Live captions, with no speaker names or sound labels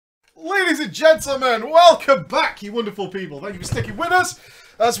Ladies and gentlemen, welcome back, you wonderful people. Thank you for sticking with us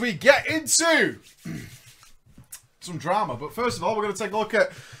as we get into some drama. But first of all, we're going to take a look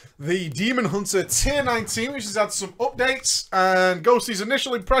at the Demon Hunter Tier 19, which has had some updates. And Ghosty's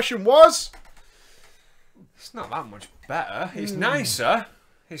initial impression was... It's not that much better. It's nicer.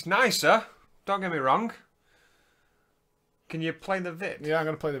 It's nicer. Don't get me wrong. Can you play the vid? Yeah, I'm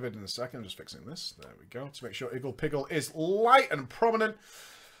going to play the vid in a second. I'm just fixing this. There we go. To make sure Igglepiggle is light and prominent.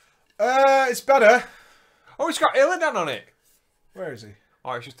 It's better. Oh, it's got Illidan on it. Where is he?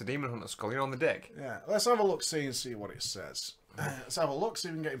 Oh, it's just a Demon Hunter skull. You're on the dig. Yeah, let's have a look, see and see what it says. Let's have a look, see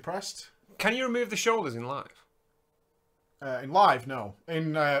if we can get impressed. Can you remove the shoulders in live? In live, no.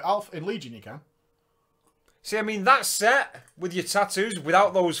 In Legion, you can. See, I mean, that set with your tattoos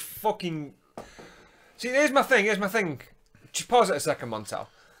without those fucking... See, here's my thing. Just pause it a second, Montel.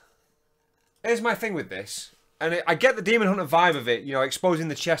 Here's my thing with this. And I get the Demon Hunter vibe of it, you know, exposing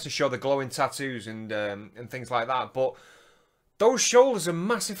the chest to show the glowing tattoos and things like that. But those shoulders are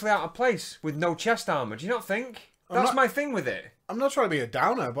massively out of place with no chest armor. Do you not think? That's my thing with it. I'm not trying to be a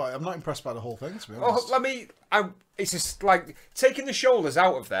downer, but I'm not impressed by the whole thing, to be honest. Oh, it's just like taking the shoulders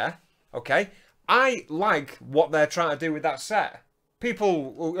out of there, okay? I like what they're trying to do with that set.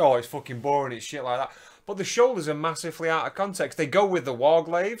 People, oh, it's fucking boring, it's shit like that. But the shoulders are massively out of context. They go with the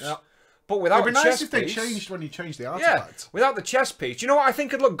Warglaves, but without the chest piece... It'd be nice if they changed when you changed the artifact. Yeah, without the chest piece. You know what I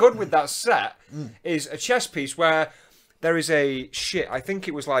think would look good with that set? Is a chest piece where there is a... I think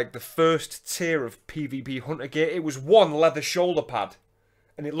it was like the first tier of PvP Hunter gear. It was one leather shoulder pad.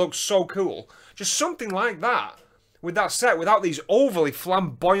 And it looks so cool. Just something like that. With that set, without these overly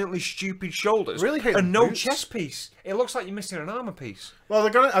flamboyantly stupid shoulders, really hate and no boots. Chest piece. It looks like you're missing an armor piece. Well,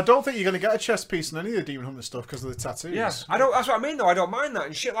 I don't think you're going to get a chest piece in any of the Demon Hunter stuff because of the tattoos. Yeah, that's what I mean though. I don't mind that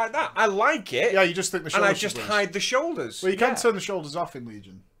and shit like that. I like it. Yeah, you just think the shoulders. And I just hide the shoulders. Well, you can turn the shoulders off in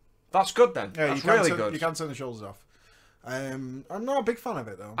Legion. That's good then. Yeah, that's really good. You can turn the shoulders off. I'm not a big fan of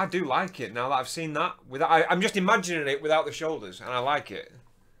it though. I do like it now that I've seen that. I'm just imagining it without the shoulders, and I like it.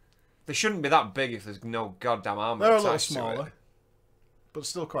 They shouldn't be that big if there's no goddamn armor. They're a little smaller, but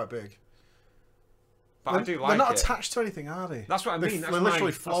still quite big. But I do like it. They're not attached to anything, are they? That's what I mean. They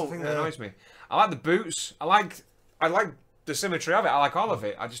literally float. That's the thing that annoys me. I like the boots. I like the symmetry of it. I like all of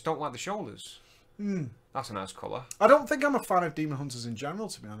it. I just don't like the shoulders. That's a nice colour. I don't think I'm a fan of Demon Hunters in general,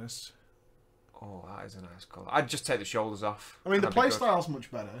 to be honest. Oh, that is a nice colour. I'd just take the shoulders off. I mean, the playstyle's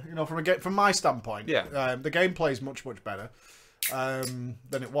much better. You know, from my standpoint. Yeah. The gameplay's much better than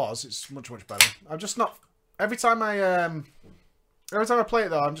it was. It's much better. I'm just not. Every time I play it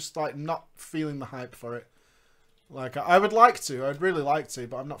though, I'm just like not feeling the hype for it. Like I would like to, I'd really like to,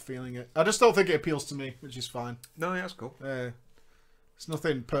 but I'm not feeling it. I just don't think it appeals to me, which is fine. No, yeah, that's cool. It's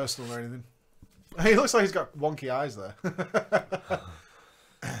nothing personal or anything. He looks like he's got wonky eyes there.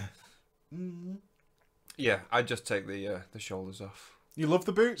 Yeah, I'd just take the shoulders off. You love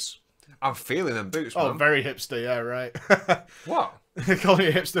the boots? I'm feeling them boots, man. Oh, very hipster, yeah, right. What? Calling you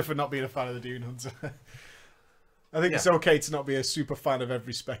a hipster for not being a fan of the Demon Hunter. I think it's okay to not be a super fan of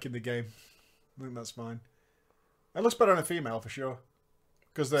every spec in the game. I think that's fine. It looks better on a female for sure.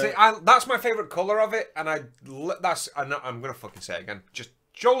 Because that's my favourite colour of it, and I'm gonna fucking say it again. Just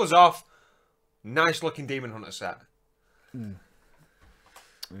shoulders off, nice looking Demon Hunter set.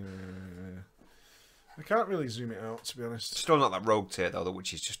 I can't really zoom it out, to be honest. Still not that rogue tier though,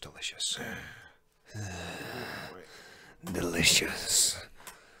 which is just delicious. Delicious.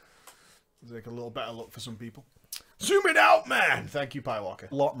 Take a little better look for some people. Zoom it out, man! Thank you, Pywalker.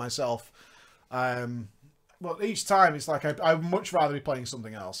 A lot myself. Well, each time it's like I'd much rather be playing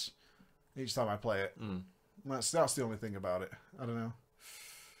something else. Each time I play it. That's the only thing about it. I don't know.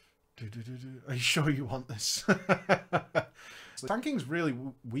 Are you sure you want this? Tanking's really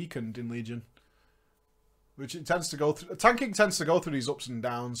weakened in Legion. Which it tends to go through. Tanking tends to go through these ups and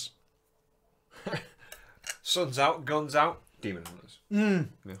downs. Sun's out, guns out, Demon Hunters.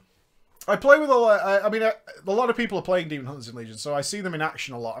 Yeah. I play with a lot. I mean, a lot of people are playing Demon Hunters in Legion, so I see them in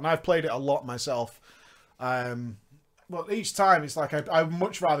action a lot, and I've played it a lot myself. Well, each time it's like I'd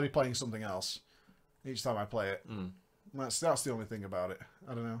much rather be playing something else. Each time I play it. That's the only thing about it.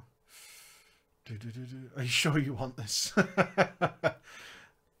 I don't know. Are you sure you want this?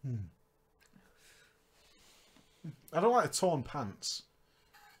 I don't like the torn pants.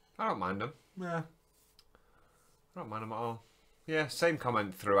 I don't mind them. Yeah. I don't mind them at all. Yeah, same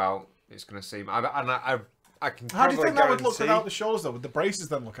comment throughout. It's going to seem... I can How do you think that would look without the shoulders, though? Would the braces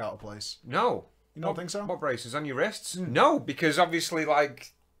then look out of place? No. You don't think so? What braces? On your wrists? No, because obviously,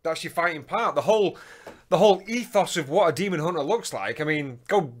 like, that's your fighting part. The whole ethos of what a Demon Hunter looks like. I mean,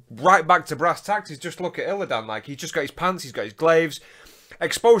 go right back to brass tacks. Just look at Illidan. Like, he's just got his pants, he's got his glaives.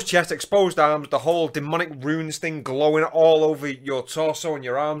 exposed chest, exposed arms, the whole demonic runes thing glowing all over your torso and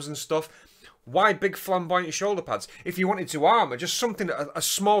your arms and stuff. Why big flamboyant shoulder pads? If you wanted to armor, just something, a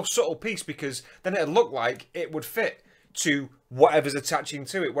small subtle piece, because then it'd look like it would fit to whatever's attaching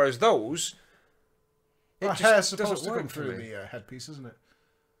to it. Whereas those, That hair's supposed to come through the headpiece, isn't it?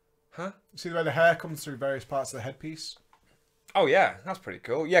 Huh? See the way the hair comes through various parts of the headpiece? Oh yeah, that's pretty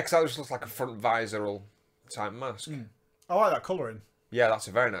cool. Yeah, because that just looks like a front visoral type mask. I like that colouring. Yeah, that's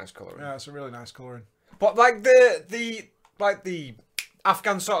a very nice colouring. Yeah, it's a really nice colouring. But like the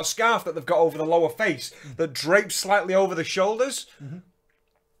Afghan sort of scarf that they've got over the lower face that drapes slightly over the shoulders.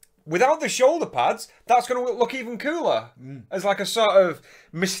 Without the shoulder pads, that's going to look even cooler as like a sort of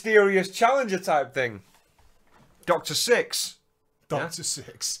mysterious challenger type thing. Dr. Six. Dr.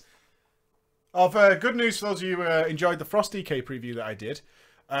 Six. Of good news for those of you who enjoyed the Frost DK preview that I did.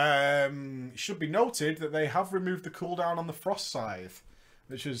 Should be noted that they have removed the cooldown on the Frost Scythe,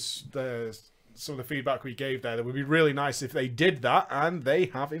 which is some of the feedback we gave there. That would be really nice if they did that, and they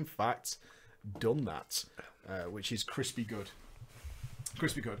have in fact done that, which is crispy good.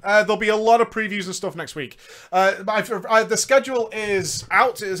 Crispy good. There'll be a lot of previews and stuff next week. The schedule is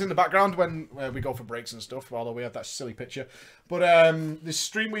out. It is in the background when we go for breaks and stuff, although we have that silly picture. But this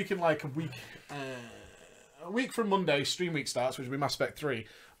stream week in like a week from Monday, stream week starts, which will be Mass Effect 3.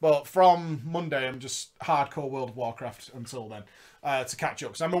 But from Monday, I'm just hardcore World of Warcraft until then to catch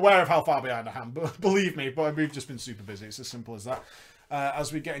up. Because I'm aware of how far behind I am, but believe me, but we've just been super busy. It's as simple as that.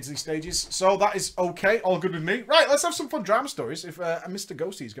 As we get into these stages. So that is okay. All good with me. Right, let's have some fun drama stories. If Mr.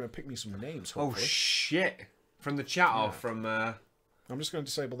 Ghosty is going to pick me some names, hopefully. Oh, shit. From the chat or from... I'm just going to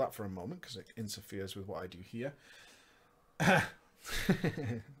disable that for a moment because it interferes with what I do here.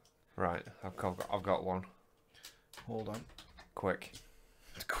 Right, I've got one. Hold on. Quick.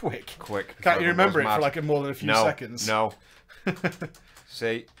 Quick. Can't you remember it for like more than a few seconds? No.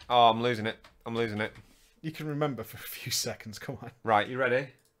 See? Oh, I'm losing it. You can remember for a few seconds. Come on. Right, you ready?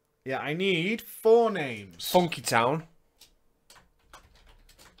 Yeah, I need 4 names. Funky Town.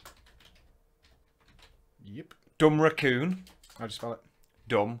 Yep. Dumb Raccoon. How'd you spell it?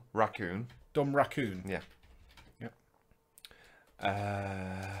 Dumb Raccoon. Dumb Raccoon. Yeah. Yep.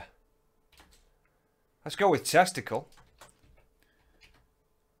 Let's go with Testicle.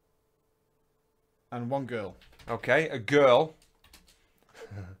 And 1 girl. Okay, a girl.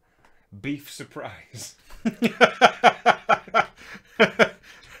 Beef Surprise. It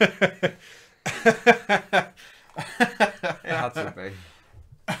had to be.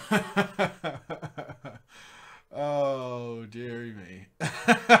 Oh, dearie me.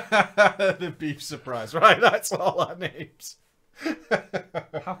 The Beef Surprise. Right, that's all our names. I'm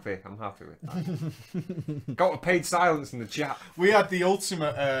happy with that. Got a paid silence in the chat. We had the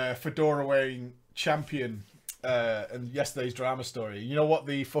ultimate fedora wearing champion in yesterday's drama story. You know what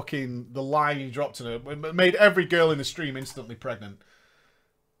the line he dropped in it made every girl in the stream instantly pregnant.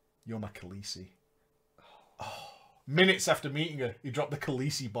 You're my Khaleesi. Oh. Minutes after meeting her, he dropped the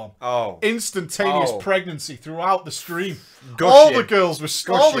Khaleesi bomb. Oh, instantaneous pregnancy throughout the stream. Gushing. All the girls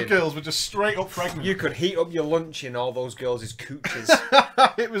were just straight up pregnant. You could heat up your lunch in all those girls' cooches.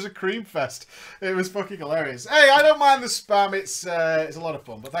 It was a cream fest. It was fucking hilarious. Hey, I don't mind the spam. It's a lot of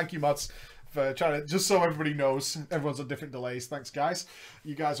fun. But thank you, mods, for trying to, just so everybody knows, everyone's on different delays. Thanks, guys.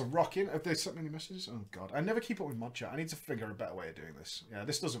 You guys are rocking. Have they sent me any messages? Oh, God. I never keep up with mod chat. I need to figure a better way of doing this. Yeah,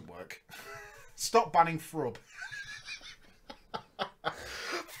 this doesn't work. Stop banning Frub.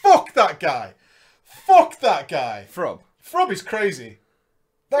 Fuck that guy. Fuck that guy. Frub is crazy.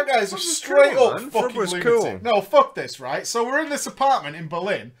 That guy is a straight up man. fucking lunatic. Cool. No, fuck this, right? So we're in this apartment in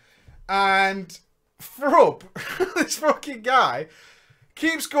Berlin, and Frub, this fucking guy,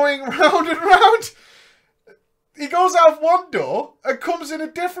 keeps going round and round. He goes out of one door and comes in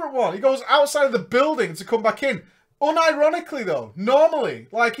a different one. He goes outside of the building to come back in. Unironically, though, normally,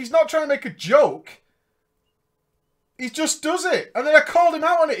 like, he's not trying to make a joke. He just does it. And then I called him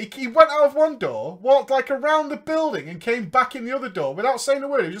out on it. He went out of one door, walked like around the building and came back in the other door without saying a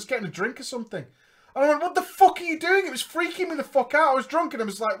word. He was just getting a drink or something. And I went, what the fuck are you doing? It was freaking me the fuck out. I was drunk and I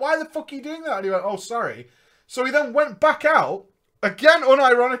was like, why the fuck are you doing that? And he went, oh, sorry. So he then went back out, again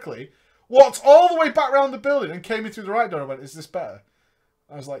unironically, walked all the way back around the building and came in through the right door and went, is this better?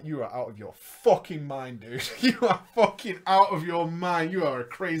 I was like, you are out of your fucking mind, dude. You are fucking out of your mind. You are a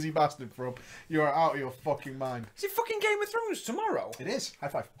crazy bastard, Frub. You are out of your fucking mind. Is it fucking Game of Thrones tomorrow? It is. High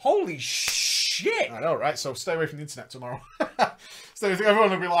five. Holy shit. I know, right? So stay away from the internet tomorrow. So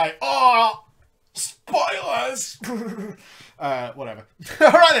everyone will be like, oh, spoilers. Whatever.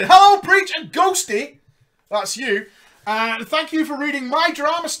 All right then. Hello, Preach and Ghosty. That's you. And thank you for reading my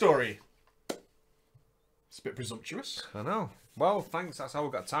drama story. It's a bit presumptuous. I know. Well, thanks. That's all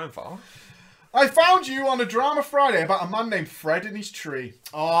we've got time for. I found you on a Drama Friday about a man named Fred and his tree.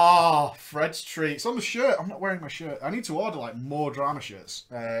 Oh, Fred's tree. It's on the shirt. I'm not wearing my shirt. I need to order like more drama shirts.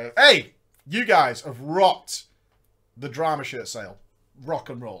 Hey, you guys have rocked the drama shirt sale. Rock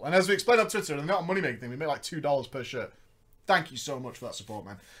and roll. And as we explained on Twitter, they're not a money-making thing. We make like $2 per shirt. Thank you so much for that support,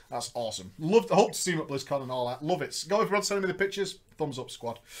 man. That's awesome. I hope to see him at BlizzCon and all that. Love it. Go everyone sending me the pictures. Thumbs up,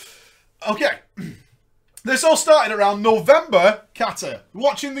 squad. Okay. This all started around November, Kata,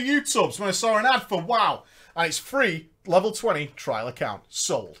 watching the YouTubes when I saw an ad for WoW. And it's free, level 20, trial account.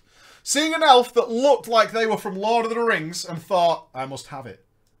 Sold. Seeing an elf that looked like they were from Lord of the Rings and thought, I must have it.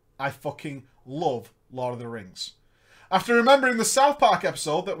 I fucking love Lord of the Rings. After remembering the South Park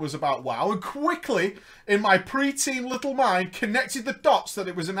episode that was about WoW, and quickly, in my preteen little mind, connected the dots that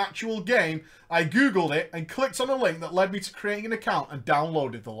it was an actual game, I googled it and clicked on a link that led me to creating an account and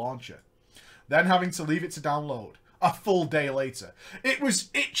downloaded the launcher. Then having to leave it to download. A full day later. It was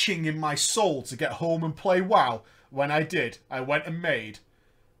itching in my soul to get home and play WoW. When I did, I went and made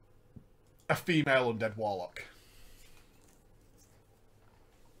a female undead warlock.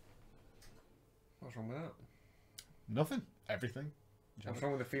 What's wrong with that? Nothing. Everything. What's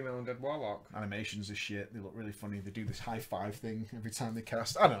wrong with the female undead warlock? Animations are shit. They look really funny. They do this high five thing every time they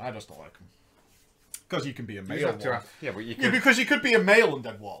cast. I don't know. I just don't like them. Because you can be a male warlock. Yeah, but you Yeah, because you could be a male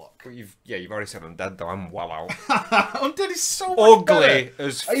undead warlock. But you've already said undead though. I'm well out. Undead is so much Ugly better.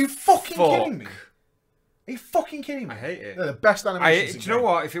 as Are you fucking fuck. kidding me? Are you fucking kidding me? I hate it. They're the best animations. Do you know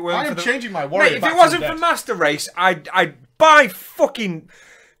what? If it weren't I am for the... changing my warrior. Mate, if it wasn't for Master Race, I'd by fucking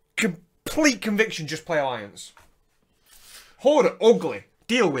complete conviction just play Alliance. Horde are ugly.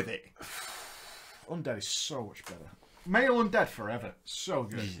 Deal with it. Undead is so much better. Male undead forever. So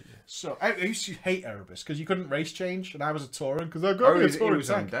good. So I used to hate Erebus because you couldn't race change, and I was a Tauren because I got a Tauren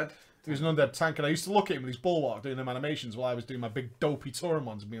tank. Undead. He was an undead tank, and I used to look at him with his bulwark doing them animations while I was doing my big dopey Tauren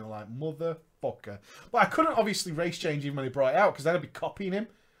ones and being like, motherfucker. But I couldn't obviously race change even when they brought it out because then I'd be copying him.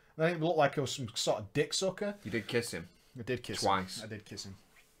 And then it looked like I was some sort of dick sucker. You did kiss him. I did kiss Twice. him. I did kiss him.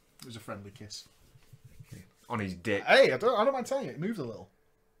 It was a friendly kiss. On his dick. Hey, I don't mind telling you, it moved a little.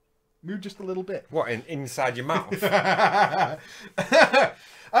 Moved just a little bit. What, inside your mouth? I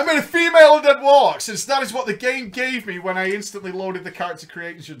made a female undead warlock since that is what the game gave me when I instantly loaded the character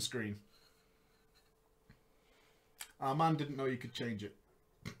creation screen. Our man didn't know you could change it.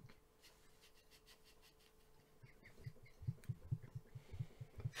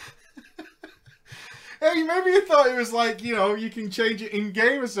 Hey, maybe you thought it was like, you know, you can change it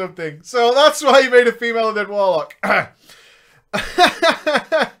in-game or something. So that's why you made a female undead warlock.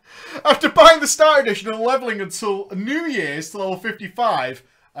 After buying the Start Edition and leveling until New Year's to level 55,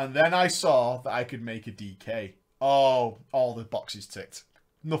 and then I saw that I could make a DK. Oh, all the boxes ticked.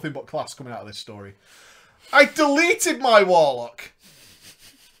 Nothing but class coming out of this story. I deleted my warlock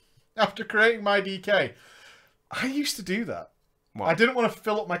after creating my DK. I used to do that. What? I didn't want to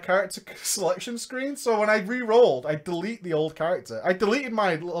fill up my character selection screen, so when I re-rolled, I delete the old character. I deleted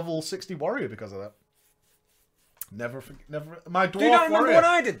my level 60 warrior because of that. Never. My dwarf. Do you not remember warrior. when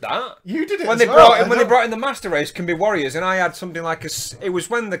I did that? You did it when as they well. when they brought in the Master Race can be warriors, and I had something like it was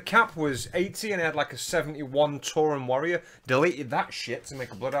when the cap was 80 and I had like a 71 Tauren warrior. Deleted that shit to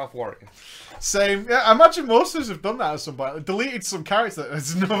make a Blood Elf warrior. Same. Yeah, I imagine most of us have done that at some point. Deleted some character.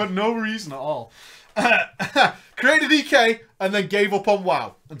 There's no reason at all. Created DK and then gave up on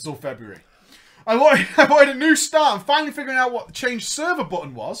WoW until February. I wanted a new start and finally figuring out what the change server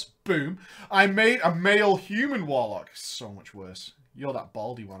button was. Boom. I made a male human warlock. So much worse. You're that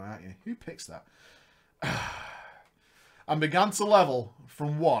baldy one, aren't you? Who picks that? And began to level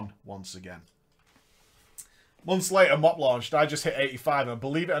from 1 once again. Months later, MOP launched. I just hit 85 and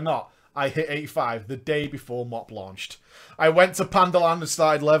believe it or not, I hit 85 the day before MOP launched. I went to Pandaland and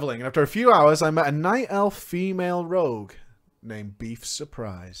started leveling, and after a few hours, I met a night elf female rogue named Beef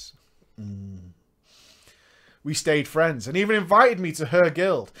Surprise. We stayed friends and even invited me to her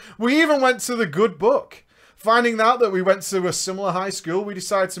guild. We even went to the Good Book. Finding out that we went to a similar high school, we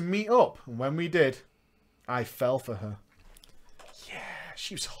decided to meet up, and when we did, I fell for her. Yeah,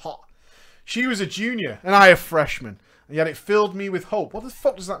 she was hot. She was a junior, and I a freshman. And yet it filled me with hope. What the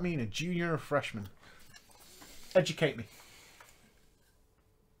fuck does that mean, a junior or a freshman? Educate me.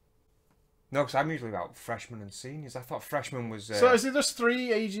 No, because I'm usually about freshmen and seniors. I thought freshman was... So is it just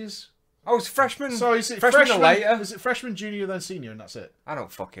 3 ages? Oh, it's freshman. So is it freshman or later? Is it freshman, junior, then senior, and that's it? I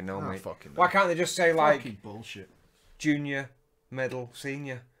don't fucking know, mate. Fucking know. Why can't they just say, like... Fucking bullshit. Junior, middle,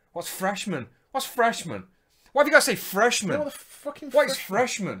 senior. What's freshman? What's freshman? Why have you got to say freshman? What the fucking What is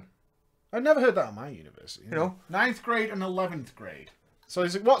freshman? I never heard that at my university. You know? 9th grade and 11th grade. So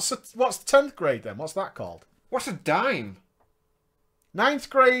is it what's 10th grade then? What's that called? What's a dime? 9th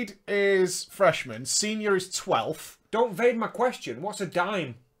grade is freshman. Senior is 12th. Don't evade my question. What's a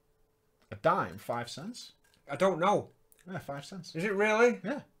dime? A dime, 5 cents. I don't know. Yeah, 5 cents. Is it really?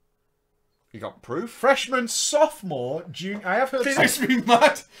 Yeah. You got proof? Freshman, sophomore, junior. I have heard this makes me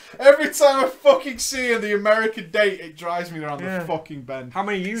mad. Every time I fucking see the American date, it drives me around the fucking bend. How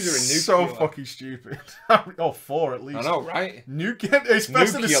many users are in So Nuclear? fucking stupid. Oh, 4 at least. I know, right? Nuclear. It's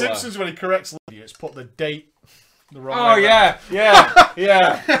best in The Nuclear. Simpsons when he corrects idiots. Put the date the wrong Oh, way. yeah.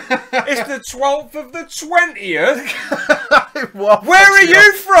 It's the 12th of the 20th. Where are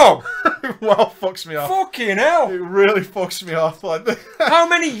you from? Well, fucks me off. Fucking hell. It really fucks me off. Like, How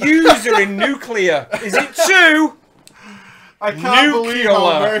many U's are in Nuclear? Is it 2? I can't believe how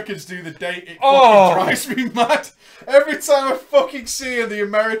Nuclear. Americans do the date. It Oh. fucking drives me mad. Every time I fucking see the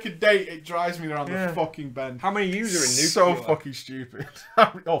American date, it drives me around the fucking bend. How many U's are in Nuclear? So fucking stupid.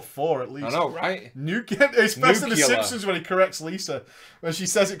 Oh, 4 at least. I know, right? Nuclear. It's best in The Nuclear. Simpsons when he corrects Lisa. When she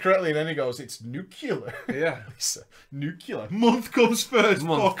says it correctly and then he goes, it's nuclear. Yeah. Lisa, nuclear. Month comes first.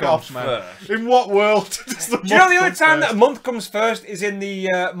 Month Fuck comes off, man. first. In what world does the Do you know the only month come time that a first? month comes first is in the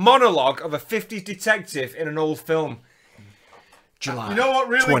monologue of a 50s detective in an old film? July. You know what?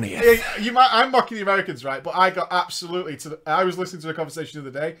 Really, 20th. you might. I'm mocking the Americans, right? But I got absolutely to. I was listening to a conversation the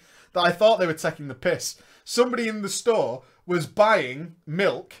other day that I thought they were taking the piss. Somebody in the store was buying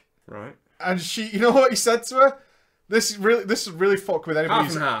milk, Right. and she. You know what he said to her? This will really fuck with anybody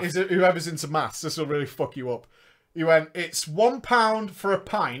Half and half. whoever's into maths. This will really fuck you up. He went, "It's £1 for a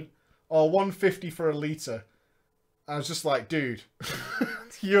pint or £1.50 for a litre." I was just like, dude,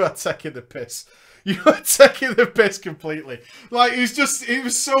 you are taking the piss. You are taking the piss completely. Like, it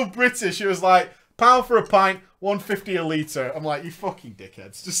was so British. It was like, £1 for a pint, £1.50 a litre. I'm like, you fucking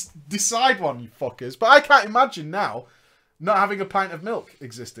dickheads. Just decide one, you fuckers. But I can't imagine now not having a pint of milk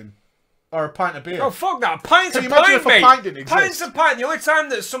existing. Or a pint of beer. Oh, fuck that. Pint's Can a you imagine pint, if a mate. pint didn't exist? Pint's a pint. The only time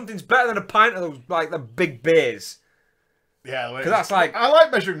that something's better than a pint are those, like, the big beers. Yeah, Because that's like... I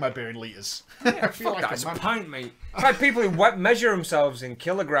like measuring my beer in litres. I feel Fuck like that. It's a man. pint, mate. It's like people who measure themselves in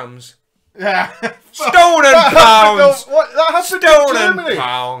kilograms. Yeah. Stone and pounds. What? That happened Stone in and Germany.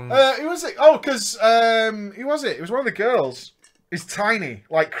 pounds. Who was it? Oh, because who was it? It was one of the girls. It's tiny,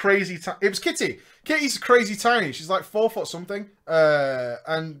 like crazy. It was Kitty. Kitty's crazy tiny. She's like 4 foot something.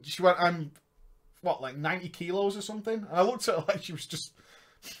 And she went, "I'm what, like 90 kilos or something?" And I looked at her like she was just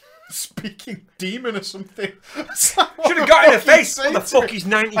speaking demon or something. Should have got in her face. What the fuck is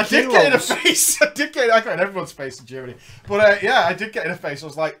 90 I kilos? did get in her face. I got in everyone's face in Germany. But yeah, I did get in her face. I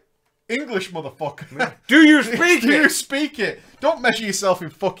was like, English, motherfucker. Do you speak Do you it? speak it? Don't measure yourself in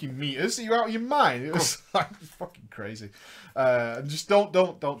fucking meters. Are you out of your mind? It was like fucking crazy. Just don't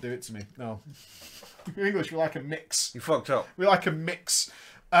do it to me. No. In English, we like a mix. You fucked up. We like a mix.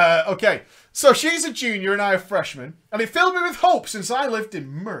 Okay, so she's a junior and I a freshman, and it filled me with hope since I lived in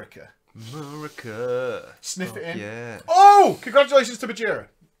America. America. Sniff it in. Yeah. Oh, congratulations to Bajira.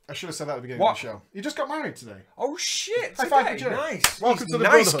 I should have said that at the beginning What? of the show. You just got married today. Oh shit! High five Today. for Jerry. Nice. Welcome He's to the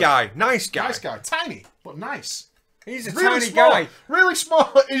nice brotherhood. guy. Nice guy. Nice guy. Tiny, but nice. He's a Really tiny small. guy. Really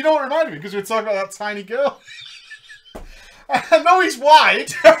small. You know what it reminded me? Because we were talking about that tiny girl. I know he's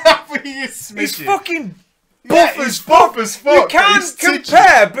wide, but he is smidgy. He's fucking buff buff as as buff as fuck. You but can't he's titchy.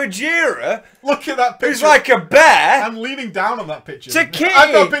 compare Bajira, Look at that picture. who's like a bear. I'm leaning down on that picture. To Kitty.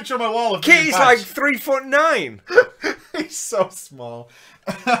 I've got a picture on my wall of Kitty's Badge. like 3'9". He's so small.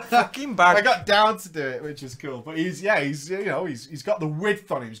 Fucking bad. I got down to do it, which is cool. But he's he's got the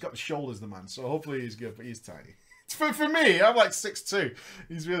width on him. He's got the shoulders, the man. So hopefully he's good. But he's tiny. For me, I'm like 6'2".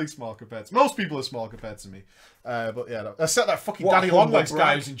 He's really small compared to most people are small compared to me. But yeah, no. I set that fucking What a Daddy humble Longlegs guy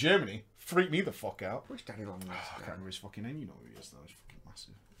brag. who's in Germany. Freaked me the fuck out. Which Daddy Long I can't remember his fucking name. You know who he is though. He's fucking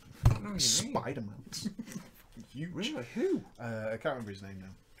massive. Spider-Man. Huge. Really? Who? I can't remember his name now.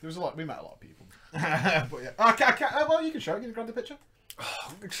 There was a lot. We met a lot of people. But yeah. I can't. Well, you can show it. Can you grab the picture?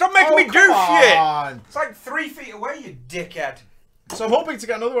 Stop making me do shit! on. It's like 3 feet away, you dickhead. So I'm hoping to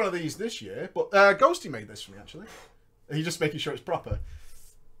get another one of these this year. But Ghosty made this for me actually. He's just making sure it's proper.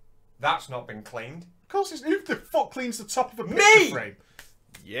 That's not been cleaned. Of course, who the fuck cleans the top of a Me! picture frame?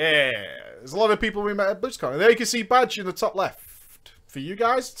 Yeah, there's a lot of people we met at BlizzCon. There you can see Badge in the top left. For you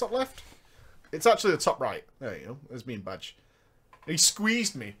guys, top left. It's actually the top right. There you go. There's me and Badge. He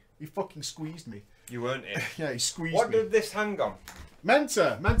squeezed me. He fucking squeezed me. You weren't it. Yeah, he squeezed What me. did this hang on?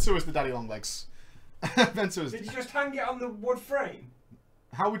 Mentor. Mentor was the Daddy Longlegs. Mentor was. Did you just hang it on the wood frame?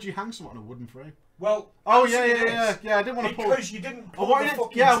 How would you hang something on a wooden frame? Well, Oh answer yeah, this. yeah. I didn't want to pull. Because you didn't pull Oh, why the did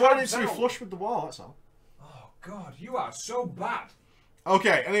fucking yeah, why did it tabs to be out. flush with the wall? That's all. Oh god, you are so bad.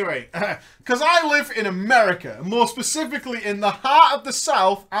 Okay, anyway, because I live in America, more specifically in the heart of the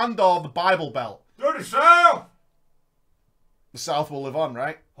South and/or the Bible Belt. Dirty South! The South will live on,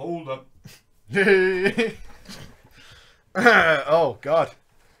 right? Hold up. Oh, God.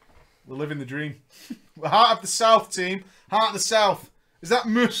 We're living the dream. Heart of the South, team. Heart of the South. Is that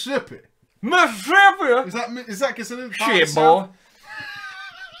Mississippi? Mississippi? Is that considered part of Shit, the boy. South?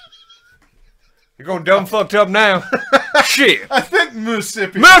 You're going dumb fucked up now. Shit. I think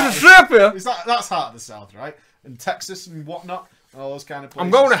Mississippi. Mississippi? That's Heart of the South, right? And Texas and whatnot. All those kind of places.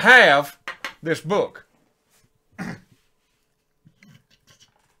 I'm going to have this book.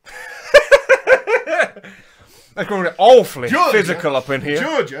 That's going to be awfully physical up in here.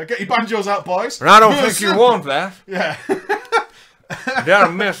 Georgia, get your banjos out, boys. And I don't think you want that. Yeah.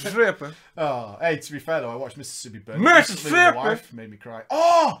 Down in Mississippi. Oh, hey, to be fair though, I watched Mississippi Burn. Mississippi! My wife made me cry.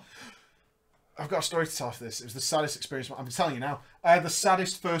 Oh! I've got a story to tell after this. It was the saddest experience. I'm telling you now. I had the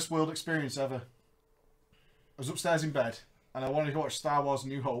saddest first world experience ever. I was upstairs in bed, and I wanted to watch Star Wars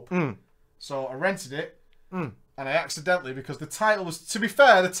New Hope. So I rented it, and I accidentally, because the title was, to be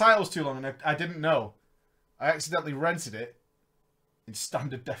fair, the title was too long, and I didn't know. I accidentally rented it in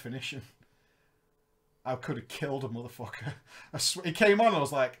standard definition. I could have killed a motherfucker. It came on, and I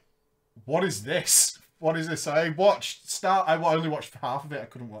was like, what is this? What is this? I only watched half of it. I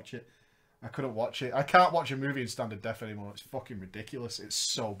couldn't watch it. I couldn't watch it. I can't watch a movie in standard def anymore. It's fucking ridiculous. It's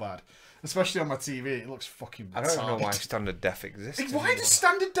so bad. Especially on my TV. It looks fucking retarded. I don't know why standard def exists. Why does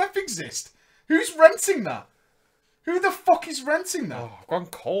standard def exist? Who's renting that? Who the fuck is renting that? Oh, I've gone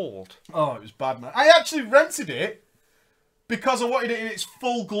cold. Oh, it was bad, man. I actually rented it because I wanted it in its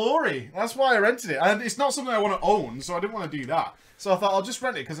full glory. That's why I rented it. And it's not something I want to own, so I didn't want to do that. So I thought, I'll just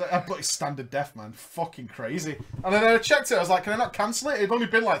rent it because I've got it standard def, man. Fucking crazy. And then I checked it. I was like, can I not cancel it? It'd only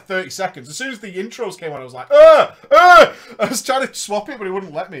been like 30 seconds. As soon as the intros came on, I was like, I was trying to swap it, but it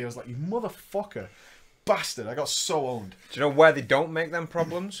wouldn't let me. I was like, you motherfucker. Bastard. I got so owned. Do you know where they don't make them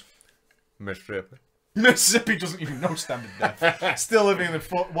problems? Mississippi. Mississippi doesn't even know standard def. Still living in the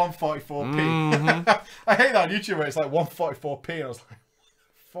 144p. I hate that on YouTube where it's like 144p. And I was like,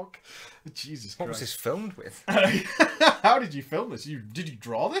 fuck. Jesus Christ. What was this filmed with? How did you film this? Did you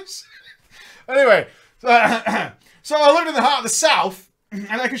draw this? Anyway, so I lived in the heart of the South,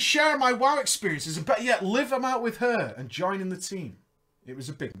 and I could share my WoW experiences, and better yet, live them out with her and join in the team. It was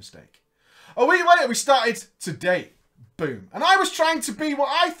a big mistake. A week later, we started to date. Boom. And I was trying to be what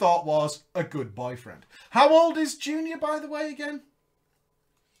I thought was a good boyfriend. How old is Junior, by the way, again?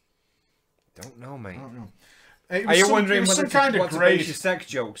 Don't know, mate. I don't know. Are you wondering what kind of grade your sex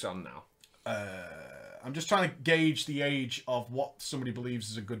jokes on now? I'm just trying to gauge the age of what somebody believes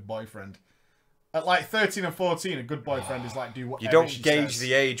is a good boyfriend. At like 13 and 14, a good boyfriend is like do whatever you don't she gauge says.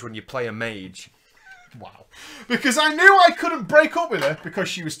 the age when you play a mage. Wow. Because I knew I couldn't break up with her because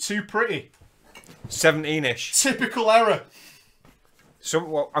she was too pretty. 17-ish. Typical error. So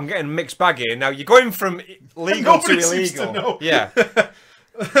well, I'm getting mixed bag here. Now you're going from legal to illegal. Seems to know. Yeah.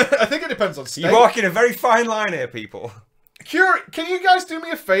 I think it depends on state. You're walking a very fine line here, people. Can you guys do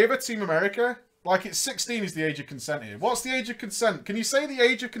me a favour, Team America? Like, it's 16 is the age of consent here. What's the age of consent? Can you say the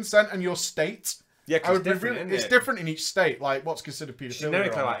age of consent and your state? Yeah, because it's different in each state. Like, what's considered paedophilia?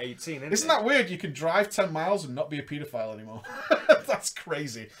 Generically, like 18, Isn't that weird? You can drive 10 miles and not be a paedophile anymore. That's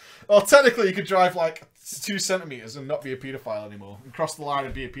crazy. Well, technically, you could drive like 2 centimeters and not be a paedophile anymore, and cross the line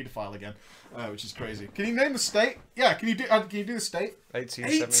and be a paedophile again, which is crazy. Can you name the state? Yeah, can you do the state? 18,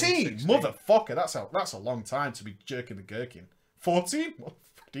 18, 17, motherfucker. That's a long time to be jerking the gherkin. 14? What the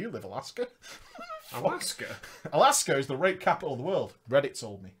fuck do you live, Alaska? Alaska. Alaska is the rape capital of the world. Reddit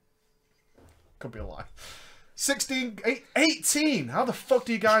told me. Could be a lie. 16, 18. How the fuck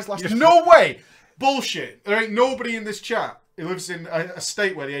do you guys last? No way. Bullshit. There ain't nobody in this chat who lives in a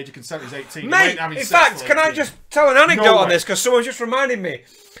state where the age of consent is 18. Mate, in fact, can I just tell an anecdote on this? Because someone just reminded me.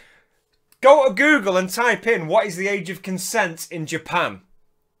 Go to Google and type in what is the age of consent in Japan.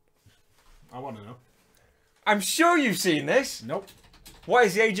 I want to know. I'm sure you've seen this. Nope. What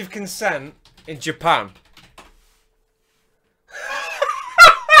is the age of consent in Japan?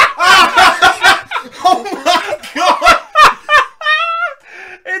 Oh my god!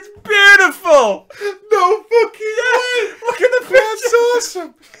 It's beautiful! No fucking way! Look at the picture! That's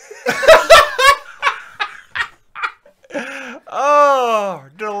awesome! Oh,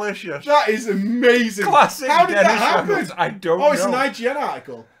 delicious. That is amazing. Classic How did Dennis that happen? Reynolds. I don't know. Oh, it's an IGN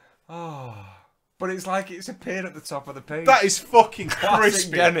article. Oh, but it's like it's appeared at the top of the page. That is fucking Classic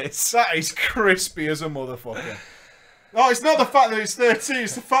crispy. Dennis. That is crispy as a motherfucker. Oh, it's not the fact that it's 13,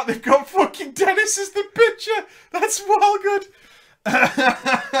 it's the fact they've got fucking Dennis as the picture. That's well good.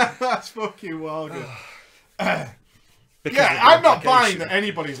 That's fucking well good. Yeah, I'm not buying that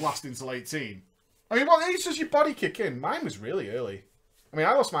anybody's lasting till 18. I mean, what age does your body kick in? Mine was really early. I mean,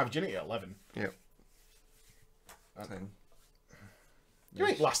 I lost my virginity at 11. Yep. You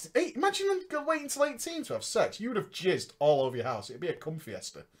ain't lasted. Hey, imagine them waiting until 18 to have sex. You would have jizzed all over your house. It'd be a cum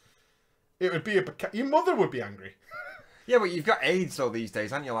fiesta. It would be a... Your mother would be angry. Yeah, but you've got AIDS though these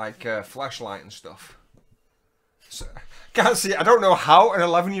days, haven't you? Like flashlight and stuff. So, can't see. I don't know how an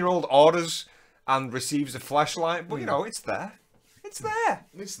 11-year-old orders and receives a flashlight, but you know it's there. It's there.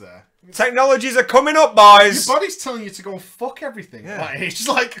 It's there. Technologies are coming up, boys. Your body's telling you to go and fuck everything. Yeah. Like, it's just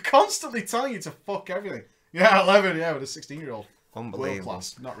like constantly telling you to fuck everything. Yeah, 11. Yeah, with a 16-year-old. Unbelievable. World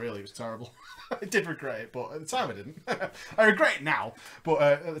class. Not really. It was terrible. I did regret it, but at the time I didn't. I regret it now, but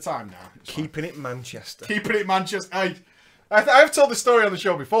at the time, no. Keeping it Manchester. Keeping it Manchester. I've told this story on the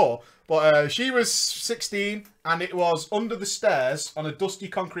show before, but she was 16 and it was under the stairs on a dusty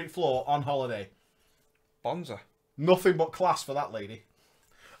concrete floor on holiday. Bonza. Nothing but class for that lady.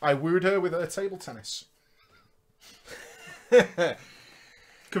 I wooed her with her table tennis.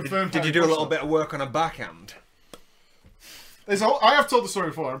 Confirmed. Did you do a little bit of work on a backhand? I have told the story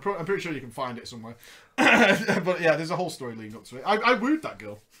before. I'm pretty sure you can find it somewhere. But yeah, there's a whole story leading up to it. I wooed that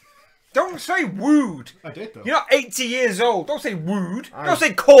girl. Don't say wooed. I did though. You're not 80 years old. Don't say wooed. Don't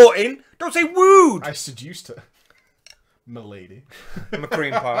say courting. Don't say wooed. I seduced her. M'lady.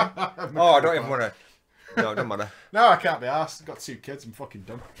 McCream pie. Oh, I don't even want to. No, it don't matter. No, I can't be arsed. I've got 2 kids. I'm fucking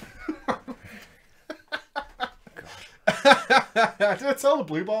done. Did I tell the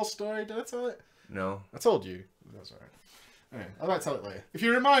blue ball story? Did I tell it? No. I told you. That's alright. Anyway, I might tell it later. If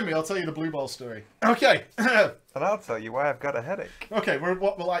you remind me, I'll tell you the blue ball story. Okay. And I'll tell you why I've got a headache. Okay, we're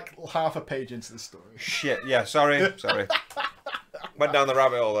like half a page into the story. Shit. Yeah. Sorry. Went down the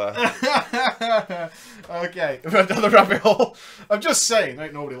rabbit hole there. Okay, went down the rabbit hole. I'm just saying,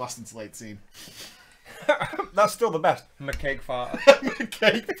 ain't nobody lasting till 18. That's still the best. I'm a cake fart.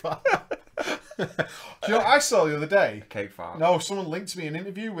 Cake fart. Do you know what I saw the other day? Cake fart. No, someone linked me an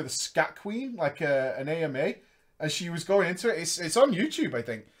interview with a scat queen, like an AMA, and she was going into it. It's on YouTube, I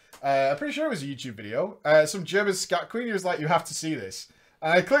think. I'm pretty sure it was a YouTube video. Some German scat queen. He was like, "You have to see this."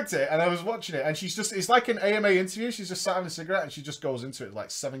 And I clicked it, and I was watching it, and it's like an AMA interview. She's just sat having a cigarette, and she just goes into it like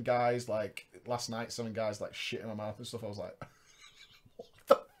 7 guys, like last night, 7 guys like shit in my mouth and stuff. I was like, what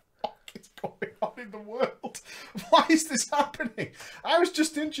the fuck is going on in the world? Why is this happening? I was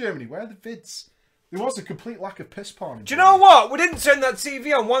just in Germany. Where are the vids? There was a complete lack of piss porn. Do you know what? We didn't turn that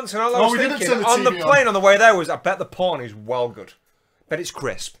TV on once, and all I was thinking on the plane on the way there was, I bet the porn is well good. Bet it's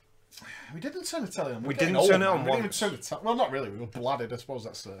crisp. We didn't turn the telly on. We didn't turn it on once. We didn't even turn the well, not really. We were blooded. I suppose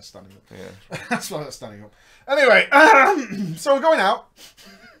that's standing up. Yeah. That's why that's standing up. Anyway, so we're going out.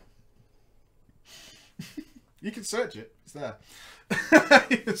 You can search it. It's there.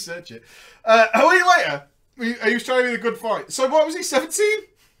 You can search it. A week later, he was trying to be the good fight. So what was he, 17?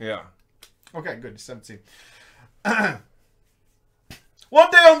 Yeah. Okay, good. He's 17.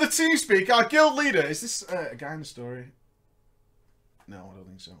 One day on the TeamSpeak, our guild leader... Is this a guy in the story? No, I don't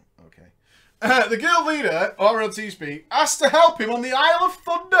think so. Okay. The guild leader, over on TeamSpeak, asked to help him on the Isle of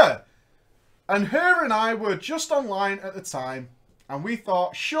Thunder. And her and I were just online at the time. And we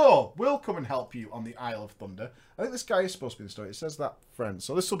thought, sure, we'll come and help you on the Isle of Thunder. I think this guy is supposed to be in the story. It says that friend.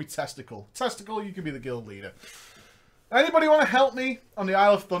 So this will be Testicle. Testicle, you can be the guild leader. Anybody want to help me on the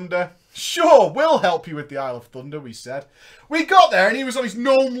Isle of Thunder? Sure, we'll help you with the Isle of Thunder, we said. We got there and he was on his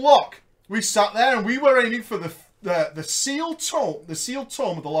gnome lock. We sat there and we were aiming for the sealed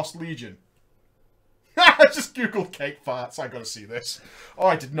tome of the Lost Legion. I just googled cake farts. I gotta see this. Oh,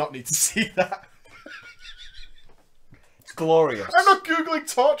 I did not need to see that. It's glorious. I'm not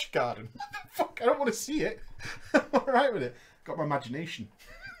googling Torch Garden. Fuck, I don't want to see it. I'm alright with it. Got my imagination.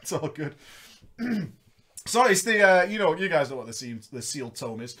 It's all good. So it's the, you guys know what the sealed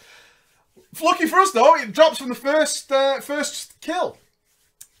tome is. Lucky for us though, it drops from the first kill.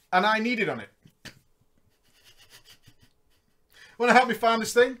 And I needed on it. Want to help me find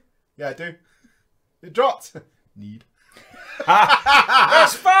this thing? Yeah, I do. It dropped. Need.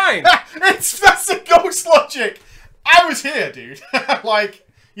 That's fine. That's the ghost logic. I was here, dude. Like,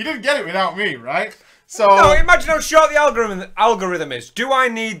 you didn't get it without me, right? So no, imagine how short the algorithm is. Do I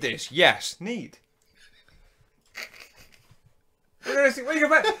need this? Yes, need. There's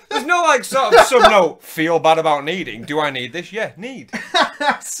no like sort of subnote. Feel bad about needing. Do I need this? Yeah, need.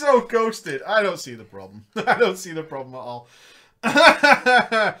 So ghosted. I don't see the problem. I don't see the problem at all.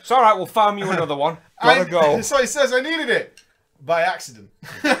 It's all right. We'll farm you another one. Gotta go. So he says I needed it by accident.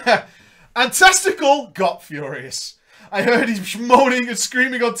 And Testicle got furious. I heard him moaning and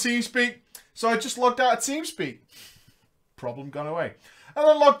screaming on TeamSpeak, so I just logged out of TeamSpeak. Problem gone away. And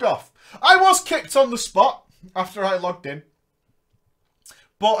I logged off. I was kicked on the spot after I logged in.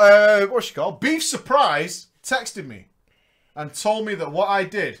 But, what's she called? Beef Surprise texted me and told me that what I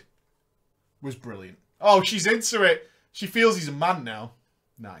did was brilliant. Oh, she's into it. She feels he's a man now.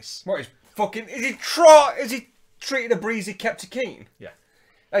 Nice. What is fucking... Is he treated a breezy kept a keen? Yeah.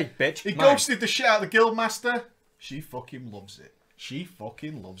 Hey, bitch. He mine. ghosted the shit out of the Guildmaster. She fucking loves it. She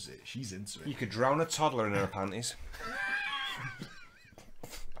fucking loves it. She's into it. You could drown a toddler in her panties.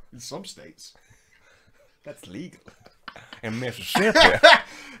 In some states. That's legal. In Mississippi.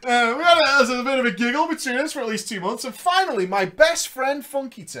 We had a bit of a giggle between us for at least 2 months, and finally, my best friend,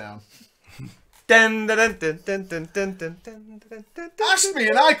 Funky Town, asked me,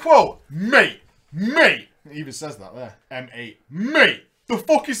 and I quote, mate, it even says that there, M8, mate, the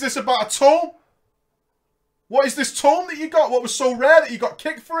fuck is this about a tome? What is this tome that you got? What was so rare that you got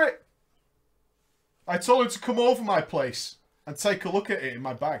kicked for it? I told him to come over my place and take a look at it in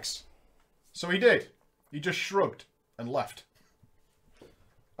my bags. So he did. He just shrugged and left.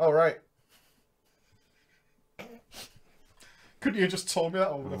 Oh, right. Couldn't you have just told me that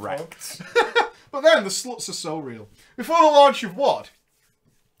over the phone? But then, the sluts are so real. Before the launch of WOD,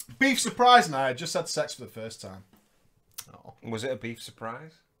 Beef Surprise and I had just had sex for the first time. Oh. Was it a beef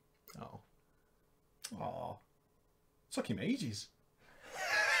surprise? Oh. Oh. Took him ages.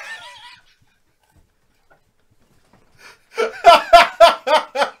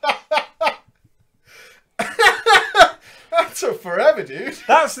 That took forever, dude.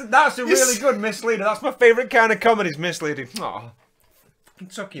 That's a really good misleader. That's my favourite kind of comedy, is misleading. Oh, fucking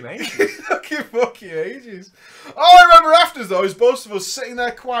took him ages. fucking ages. All I remember after, though, is both of us sitting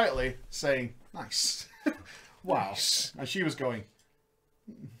there quietly saying, nice. Wow. Nice. And she was going...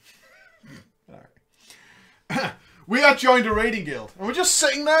 Alright. We had joined a raiding guild, and we're just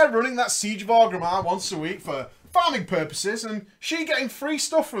sitting there running that Siege of Orgrimmar once a week for farming purposes, and she getting free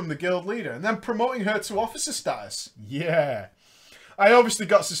stuff from the guild leader, and then promoting her to officer status. Yeah. I obviously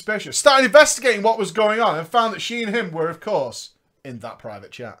got suspicious, started investigating what was going on, and found that she and him were, of course, in that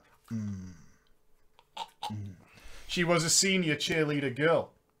private chat. She was a senior cheerleader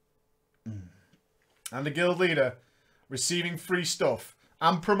girl. And the guild leader receiving free stuff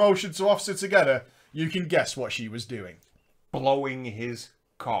and promotion to officer together. You can guess what she was doing. Blowing his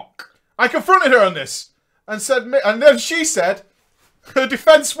cock. I confronted her on this and said, and then she said, her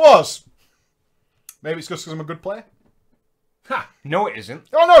defense was, maybe it's just because I'm a good player. Ha! No, it isn't.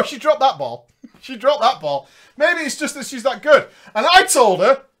 Oh no, she dropped that ball. She dropped that ball. Maybe it's just that she's that good. And I told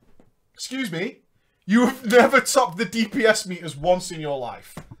her, excuse me, you have never topped the DPS meters once in your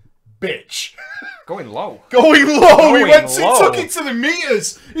life. Bitch. Going low. Going low. He low. took it to the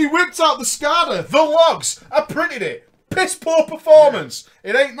meters. He whipped out the SCADA, the logs. I printed it. Piss poor performance. Yeah.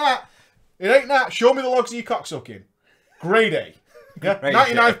 It ain't that. It ain't that. Show me the logs of your cocksucking. Grade A. Yeah?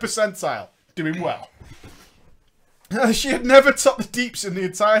 99th percentile. Doing well. She had never topped the deeps in the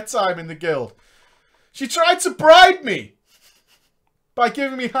entire time in the guild. She tried to bribe me by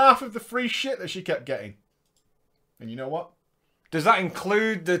giving me half of the free shit that she kept getting. And you know what? Does that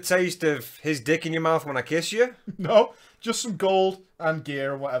include the taste of his dick in your mouth when I kiss you? No, just some gold and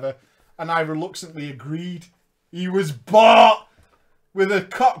gear and whatever. And I reluctantly agreed. He was bought with a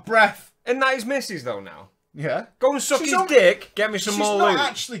cock breath. Isn't that his missus though now? Yeah. Go and suck his dick, get me some more loot. She's not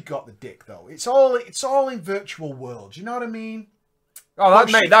actually got the dick though. It's all in virtual world. You know what I mean? Oh,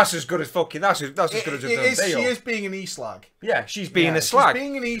 mate, that's as good as fucking. That's as good as a done deal. She is being an e-slag. Yeah, she's being a slag. She's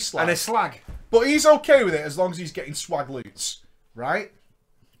being an e-slag. And a slag. But he's okay with it as long as he's getting swag loots. Right?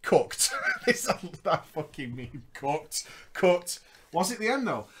 Cooked. That fucking meme. Cooked. Was it the end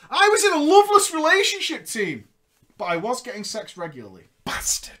though? I was in a loveless relationship, team. But I was getting sex regularly.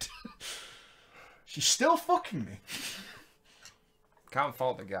 Bastard. She's still fucking me. Can't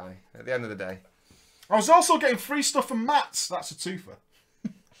fault the guy at the end of the day. I was also getting free stuff from Mats. That's a twofer.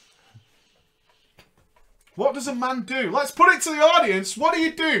 What does a man do? Let's put it to the audience. What do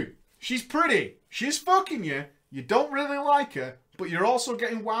you do? She's pretty. She's fucking you. You don't really like her, but you're also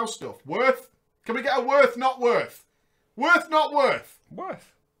getting wow stuff. Worth? Can we get a worth, not worth? Worth, not worth?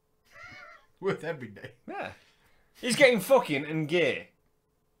 Worth. Worth every day. Yeah. He's getting fucking and gear.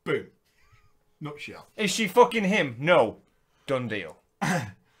 Boom. Nutshell. Is she fucking him? No. Done deal.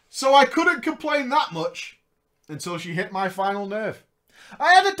 So I couldn't complain that much until she hit my final nerve.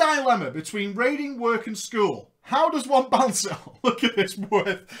 I had a dilemma between raiding, work and school. How does one balance it all? Look at this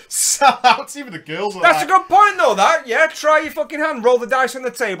worth. Sellouts, even the girls are That's a good point though, that. Yeah, try your fucking hand, roll the dice on the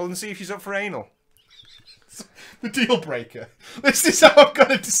table and see if she's up for anal. The deal breaker. This is how I'm going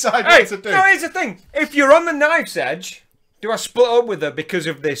to decide what to do. No, here's the thing. If you're on the knife's edge, do I split up with her because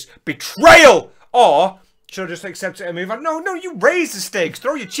of this betrayal? Or should I just accept it and move on? No, you raise the stakes.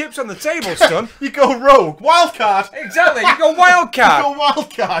 Throw your chips on the table, son. You go rogue. Wildcard. Exactly. You go wildcard. You go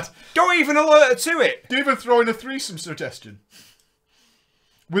wildcard. Don't even alert her to it. Do even throw in a threesome suggestion.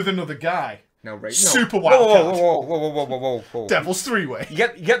 With another guy. No, raid. No. Super Whoa, wild whoa, card. whoa. Devil's three-way. You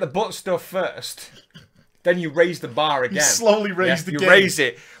get the butt stuff first. Then you raise the bar again. You slowly raise the you game. raise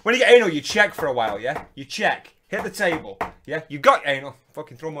it. When you get anal, you check for a while, yeah? You check. Hit the table, yeah? You got anal.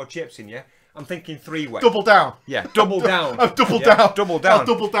 Fucking throw more chips in, yeah? I'm thinking three-way. Double down. Yeah, double down. I've doubled Yeah, down. double down. I'll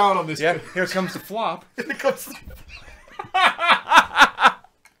double down on this. Yeah, here comes the flop. Here comes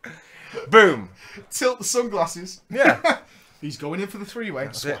Boom. Tilt the sunglasses. Yeah. He's going in for the three-way.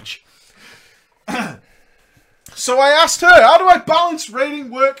 That's it. Swatch. So I asked her, how do I balance raiding,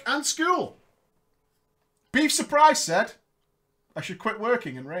 work, and school? Beef Surprise said, I should quit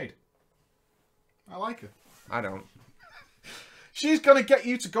working and raid. I like her. I don't. She's going to get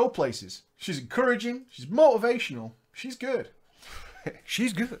you to go places. She's encouraging. She's motivational. She's good.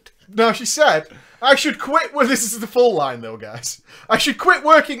 She's good. No, she said, I should quit... Well, this is the full line, though, guys. I should quit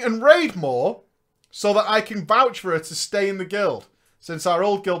working and raid more so that I can vouch for her to stay in the guild, since our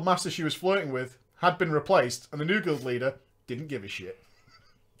old guild master she was flirting with had been replaced, and the new guild leader didn't give a shit.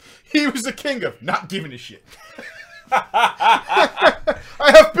 He was the king of not giving a shit. I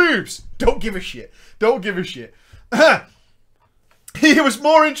have boobs. Don't give a shit. Don't give a shit. He was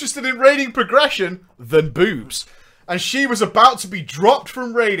more interested in raiding progression than boobs. And she was about to be dropped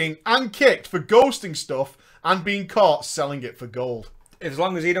from raiding and kicked for ghosting stuff and being caught selling it for gold. As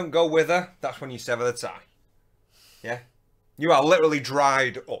long as he don't go with her, that's when you sever the tie. Yeah? You are literally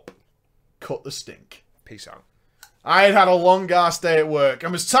dried up. Cut the stink. Peace out. I had had a long ass day at work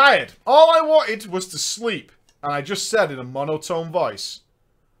and was tired. All I wanted was to sleep. And I just said in a monotone voice,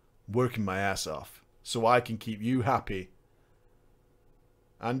 working my ass off so I can keep you happy.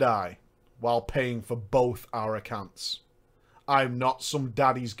 And I, while paying for both our accounts. I'm not some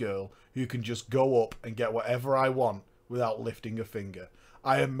daddy's girl who can just go up and get whatever I want without lifting a finger.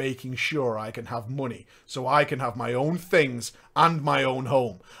 I am making sure I can have money so I can have my own things and my own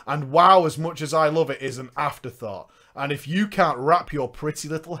home. And WoW, as much as I love it, is an afterthought. And if you can't wrap your pretty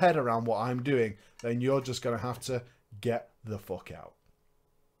little head around what I'm doing, then you're just going to have to get the fuck out.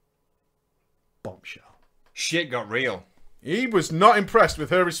 Bombshell. Shit got real. He was not impressed with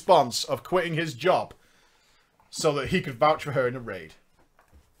her response of quitting his job so that he could vouch for her in a raid.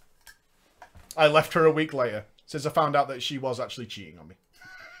 I left her a week later since I found out that she was actually cheating on me.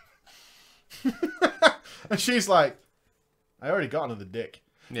 And she's like, I already got another dick.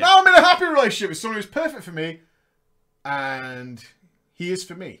 Yeah. Now I'm in a happy relationship with someone who's perfect for me. And he is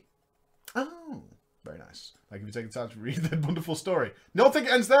for me. Oh, very nice. Thank you for taking time to read that wonderful story. Don't think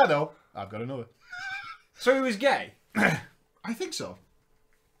it ends there, though. I've got another. So he was gay? I think so.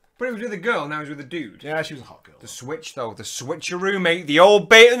 But he was with a girl, now he's with a dude. Yeah, she was a hot girl. The switch, though. The switcheroo, mate. The old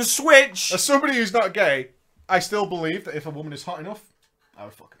bait and switch. As somebody who's not gay, I still believe that if a woman is hot enough, I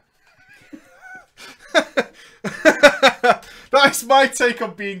would fuck her. That's my take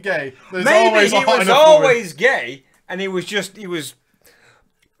on being gay. There's Maybe always a he hot was enough always gay, and he was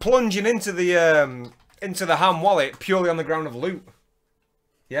plunging into the ham wallet purely on the ground of loot.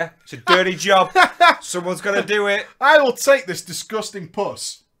 Yeah, it's a dirty job. Someone's got to do it. I will take this disgusting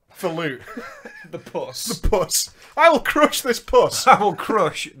puss for loot. The puss. The puss. I will crush this puss. I will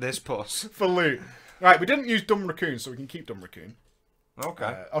crush this puss for loot. Right, we didn't use Dumb Raccoon, so we can keep Dumb Raccoon.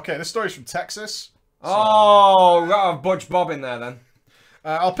 Okay. Okay, this story's from Texas. So, oh, we got to have Butch Bob in there then.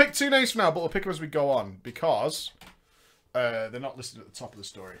 I'll pick two names for now, but we'll pick them as we go on because they're not listed at the top of the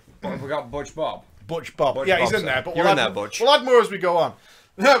story. What have we got? Butch Bob. Butch Bob. Yeah, he's in there. But You're in there, Butch. We'll add more as we go on.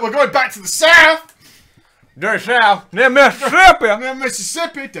 We're going back to the south. Near south. Near Mississippi. Near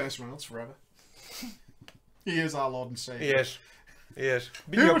Mississippi. Dennis Reynolds forever. He is our Lord and Savior. He is. He is.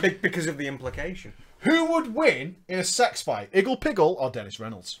 Because of the implication. Who would win in a sex fight? Iggle Piggle or Dennis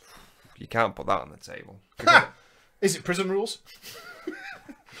Reynolds? You can't put that on the table. Is it prison rules?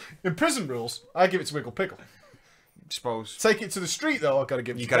 In prison rules, I give it to Iggle Piggle. Suppose. Take it to the street though. I've got to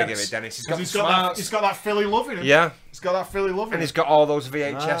give it. You got to give it Dennis. He's got that Philly love in him. Yeah. He's got that Philly love in him. And he's got all those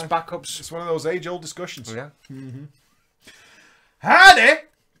VHS backups. It's one of those age-old discussions. Yeah. Mm-hmm. Howdy,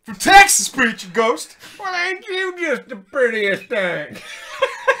 from Texas, Preacher Ghost. Well, ain't you just the prettiest thing?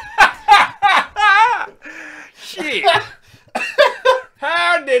 Shit.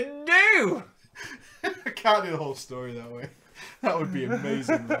 How'd it do? I can't do the whole story that way. That would be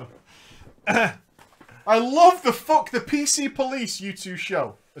amazing, though. I love the Fuck the PC Police U2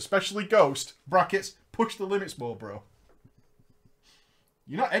 show. Especially Ghost. Brackets. Push the limits more, bro.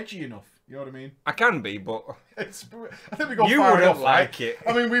 You're not edgy enough. You know what I mean? I can be, but... I think we go you far wouldn't enough, like right? it.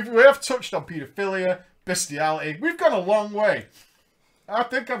 I mean, we have touched on paedophilia, bestiality. We've gone a long way. I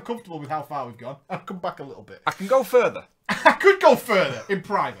think I'm comfortable with how far we've gone. I'll come back a little bit. I can go further. I could go further in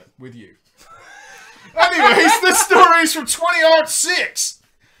private with you. Anyways, this story is from 2006.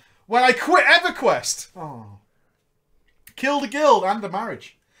 when I quit EverQuest. Oh. Killed a guild and a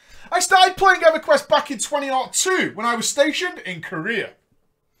marriage. I started playing EverQuest back in 2002 when I was stationed in Korea.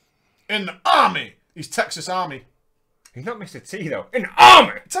 In the army. He's Texas Army. He's not Mr. T, though. In the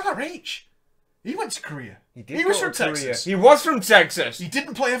army! It's RH. He went to Korea. He was from Texas. He was from Texas. He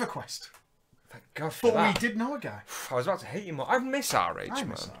didn't play EverQuest. Thank God for But that. we did know a guy. I was about to hate him more. I miss RH, I man.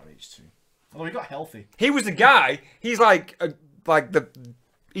 miss RH too. Although he got healthy. He was the guy. He's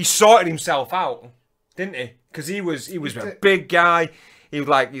he sorted himself out, didn't he? Because he was a big guy. He was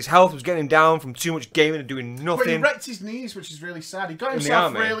like, his health was getting him down from too much gaming and doing nothing. But he wrecked his knees, which is really sad. He got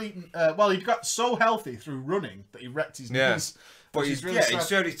himself really... he got so healthy through running that he wrecked his knees. But he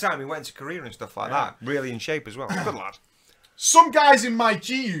served his time. He went to Korea and stuff like that. Really in shape as well. Good lad. Some guys in my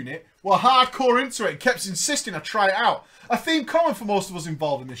G unit were hardcore into it and kept insisting I try it out. A theme common for most of us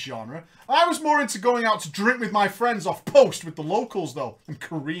involved in this genre. I was more into going out to drink with my friends off post with the locals though. And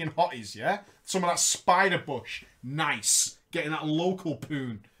Korean hotties, yeah? Some of that spider bush. Nice. Getting that local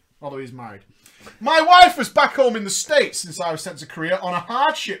poon. Although he's married. My wife was back home in the States since I was sent to Korea on a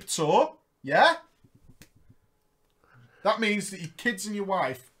hardship tour. Yeah? That means that your kids and your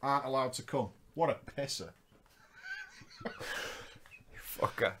wife aren't allowed to come. What a pisser.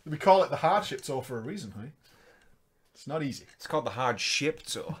 Fucker. We call it the hardship tour for a reason, hey? It's not easy. It's called the hard ship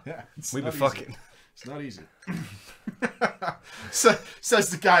tour. Yeah, We be fucking. It's not easy. Says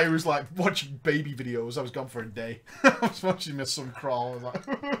the guy who was like watching baby videos. I was gone for a day. I was watching my son crawl. I was like,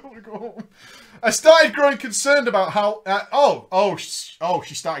 I want to go home. I started growing concerned about how...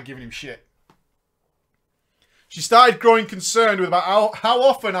 she started giving him shit. She started growing concerned with about how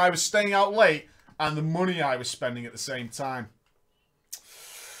often I was staying out late and the money I was spending at the same time.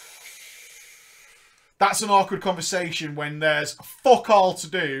 That's an awkward conversation when there's fuck all to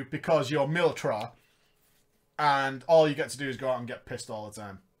do because you're military and all you get to do is go out and get pissed all the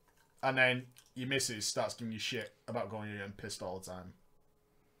time. And then your missus starts giving you shit about going and getting pissed all the time.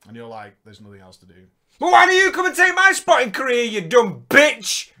 And you're like, there's nothing else to do. But why do you come and take my spot in Korea, you dumb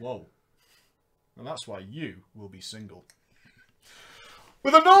bitch? Whoa. And that's why you will be single.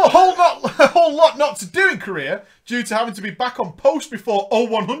 With a whole lot not to do in Korea, due to having to be back on post before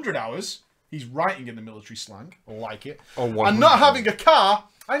 0100 hours. He's writing in the military slang. I like it. And not having a car,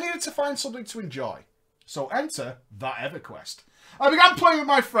 I needed to find something to enjoy. So enter that EverQuest. I began playing with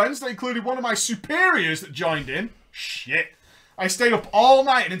my friends. That included one of my superiors that joined in. Shit. I stayed up all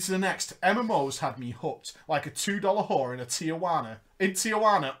night and into the next. MMOs had me hooked like a $2 whore in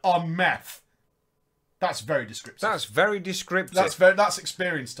Tijuana on meth. That's very descriptive. That's very descriptive. That's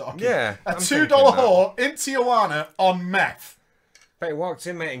experience talking. Yeah. A $2 whore in Tijuana on meth. Bet he walked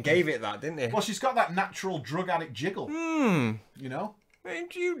in, mate, and gave it that, didn't he? Well, she's got that natural drug addict jiggle. You know?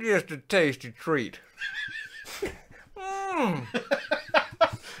 Ain't you just a tasty treat?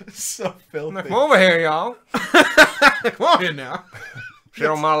 So filthy. Come over here, y'all. Come on here now. Sit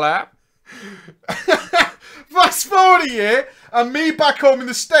on my lap. Fast forward a year, and me back home in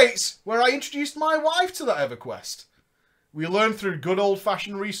the States, where I introduced my wife to that EverQuest. We learned through good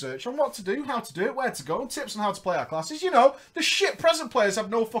old-fashioned research on what to do, how to do it, where to go, and tips on how to play our classes. You know, the shit present players have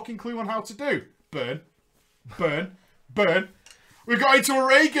no fucking clue on how to do. Burn. Burn. Burn. We got into a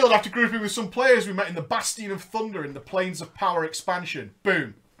raid guild after grouping with some players we met in the Bastion of Thunder in the Plains of Power expansion.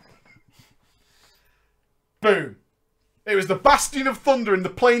 Boom. Boom. It was the Bastion of Thunder in the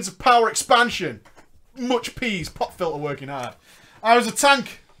Plains of Power expansion. Much peas, pop filter working hard. I was a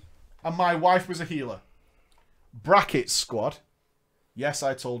tank, and my wife was a healer. Brackets squad. Yes,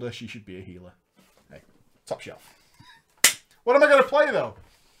 I told her she should be a healer. Hey, top shelf. What am I going to play, though?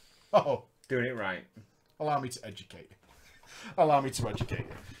 Oh. Doing it right. Allow me to educate you. Allow me to educate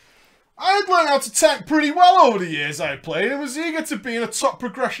you. I had learned how to tank pretty well over the years I had played and was eager to be in a top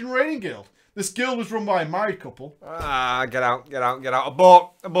progression raiding guild. This guild was run by a married couple. Get out.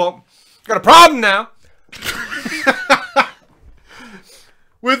 Abort. Got a problem now.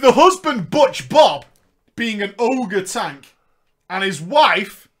 With the husband, Butch Bob, being an ogre tank, and his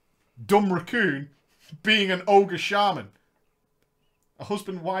wife, Dumb Raccoon, being an ogre shaman. A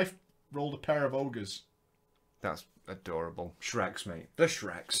husband and wife rolled a pair of ogres. That's adorable. Shreks, mate. The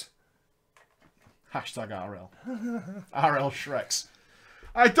Shreks. Hashtag RL. RL Shreks.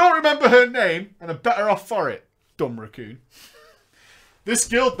 I don't remember her name, and I'm better off for it. Dumb Raccoon. This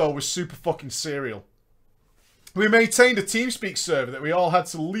guild, though, was super fucking serial. We maintained a TeamSpeak server that we all had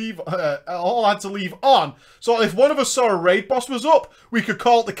to leave on, so if one of us saw a raid boss was up, we could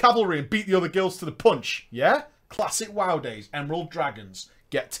call it the cavalry and beat the other guilds to the punch. Yeah? Classic WoW days. Emerald Dragons.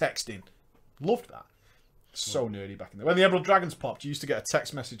 Get texting. Loved that. So nerdy back in there. When the Emerald Dragons popped, you used to get a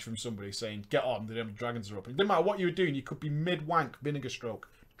text message from somebody saying, get on, the Emerald Dragons are up. And it didn't matter what you were doing, you could be mid-wank, vinegar stroke.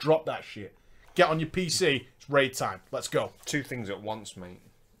 Drop that shit. Get on your PC. It's raid time. Let's go. 2 things at once, mate.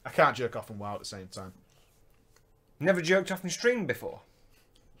 I can't jerk off and WoW at the same time. Never jerked off in stream before.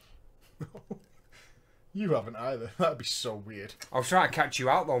 You haven't either. That'd be so weird. I was trying to catch you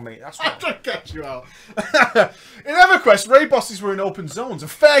out, though, mate. That's I'm what... trying to catch you out. In EverQuest, raid bosses were in open zones. A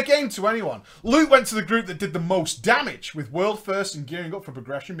fair game to anyone. Loot went to the group that did the most damage, with world first and gearing up for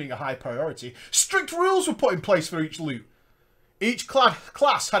progression being a high priority. Strict rules were put in place for each loot. Each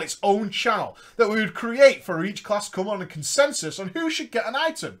class had its own channel that we would create for each class come on a consensus on who should get an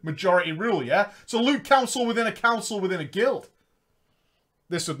item. Majority rule, yeah? So loot council within a guild.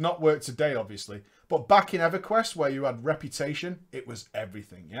 This would not work today, obviously. But back in EverQuest, where you had reputation, it was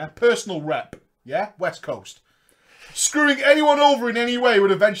everything, yeah? Personal rep, yeah? West Coast. Screwing anyone over in any way would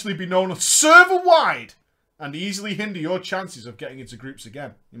eventually be known as server-wide and easily hinder your chances of getting into groups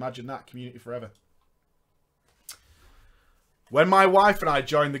again. Imagine that, community forever. When my wife and I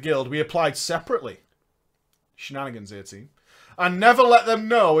joined the guild, we applied separately. Shenanigans here, team. And never let them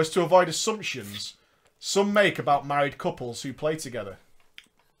know as to avoid assumptions some make about married couples who play together.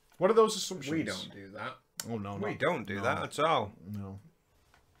 What are those assumptions? We don't do that. Oh, no, We don't do that at all. No.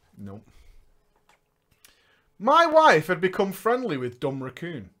 Nope. My wife had become friendly with Dumb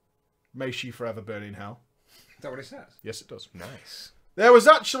Raccoon. May she forever burn in hell. Is that what it says? Yes, it does. Nice. There was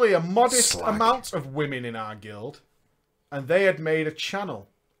actually a modest Slag. amount of women in our guild, and they had made a channel,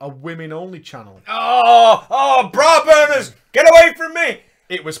 a women-only channel. Oh, bra burners! Get away from me!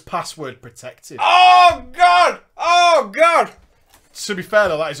 It was password protected. Oh, God! Oh, God! To be fair,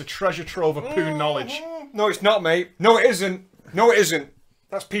 though, that is a treasure trove of poon knowledge. No, it's not, mate. No, it isn't. No, it isn't.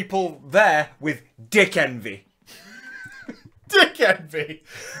 That's people there with dick envy. Dick envy?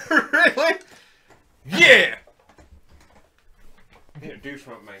 Really? Yeah! Here, do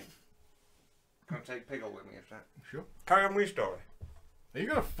something, mate. Can I take Piggle with me if that? Sure. Carry on with your story. Are you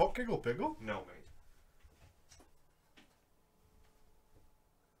going to fuck Giggle Piggle? No, mate.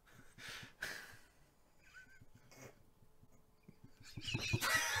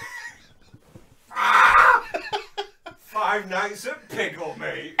 Five Nights at Piggle,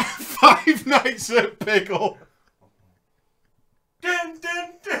 mate. 5 Nights at Piggle. Dun,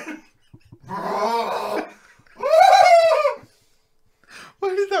 dun, dun.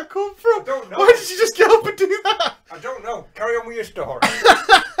 Where did that come from? I don't know. Why did you just get up and do that? I don't know. Carry on with your story.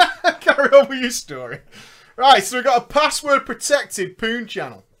 Carry on with your story. Right, so we've got a password protected poon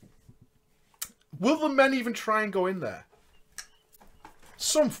channel. Will the men even try and go in there?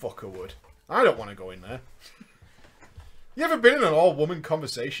 Some fucker would. I don't want to go in there. You ever been in an all-woman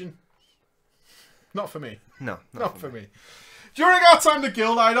conversation? Not for me. No, Not for me. During our time in the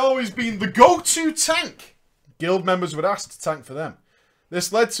guild, I'd always been the go-to tank. Guild members would ask to tank for them.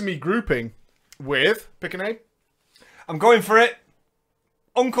 This led to me grouping with... Pick a name. I'm going for it.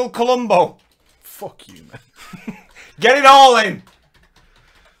 Uncle Columbo. Fuck you, man. Get it all in.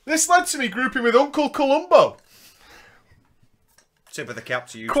 This led to me grouping with Uncle Columbo. Tip of the cap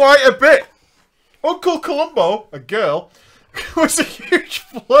to you. Quite a bit. Uncle Columbo, a girl, was a huge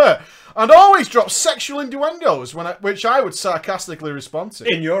flirt and always dropped sexual innuendos which I would sarcastically respond to.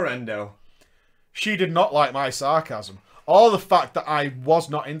 In your endo. She did not like my sarcasm or the fact that I was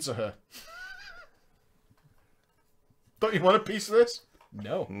not into her. Don't you want a piece of this?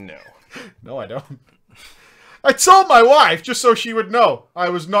 No. No. No, I don't. I told my wife just so she would know I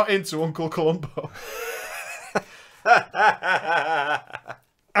was not into Uncle Columbo.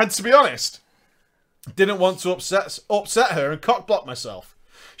 And to be honest, didn't want to upset her and cockblock myself.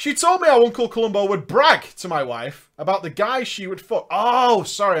 She told me how Uncle Columbo would brag to my wife about the guy she would fuck. Oh,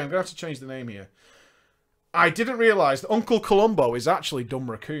 sorry, I'm going to have to change the name here. I didn't realise that Uncle Columbo is actually Dumb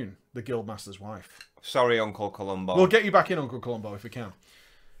Raccoon, the Guildmaster's wife. Sorry, Uncle Columbo. We'll get you back in, Uncle Columbo, if we can.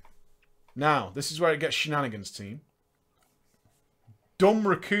 Now, this is where it gets shenanigans, team. Dumb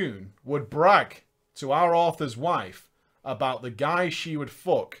Raccoon would brag to our author's wife about the guy she would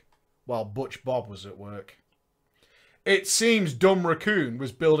fuck while Butch Bob was at work. It seems Dumb Raccoon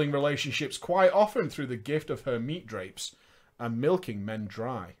was building relationships quite often through the gift of her meat drapes and milking men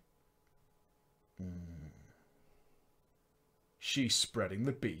dry. She's spreading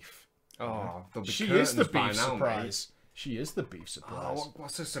the beef. Oh, there'll be She is the curtains by beef now, surprise. She is the beef surprise. Oh,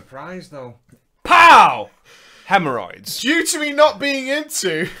 what's a surprise, though? Pow! Hemorrhoids. Due to me not being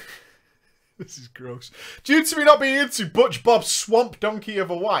into... This is gross. Due to me not being into Butch Bob's swamp donkey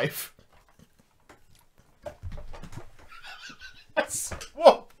of a wife... A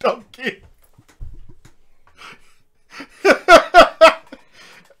swamp donkey.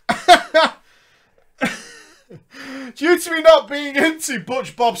 Due to me not being into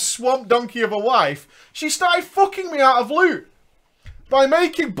Butch Bob's swamp donkey of a wife, she started fucking me out of loot. by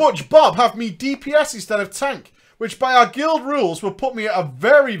making Butch Bob have me DPS instead of tank, which by our guild rules will put me at a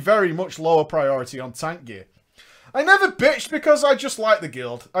very, very much lower priority on tank gear. I never bitched because I just liked the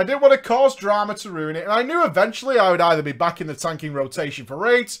guild. I didn't want to cause drama to ruin it, and I knew eventually I would either be back in the tanking rotation for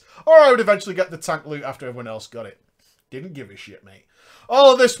raids, or I would eventually get the tank loot after everyone else got it. Didn't give a shit, mate.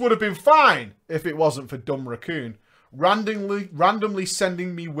 All of this would have been fine if it wasn't for Dumb Raccoon randomly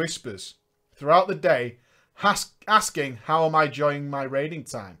sending me whispers throughout the day, asking how am I enjoying my raiding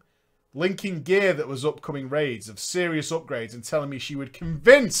time, linking gear that was upcoming raids of serious upgrades, and telling me she would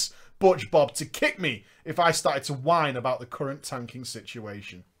convince Butch Bob to kick me if I started to whine about the current tanking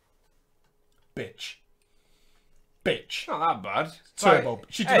situation. Bitch. Bitch. Not that bad. Turbo. Like,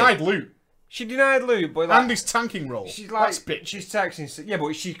 she denied loot. She denied loot, but like, and his tanking role. She's like, that's bitch. She's texting. Yeah,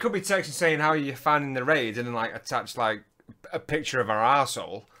 but she could be texting saying how you're finding the raids and then like attach like a picture of her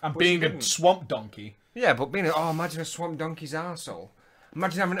arsehole. And being a swamp donkey. Yeah, but being imagine a swamp donkey's arsehole.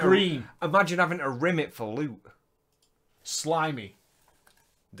 Imagine having green. Imagine having to rim it for loot. Slimy.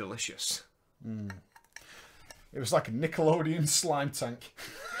 Delicious. Mm. It was like a Nickelodeon slime tank.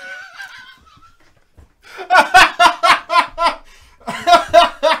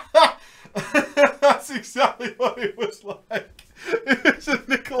 That's exactly what it was like. It was a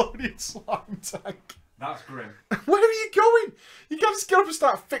Nickelodeon slime tank. That's grim. Where are you going? You can't just get up and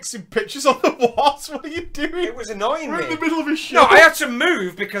start fixing pictures on the walls. What are you doing? It was annoying We're me. in the middle of a show. No, I had to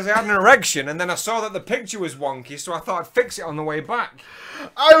move because I had an erection, and then I saw that the picture was wonky, so I thought I'd fix it on the way back.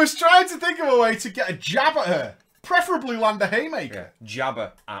 I was trying to think of a way to get a jab at her. Preferably land a haymaker. Yeah,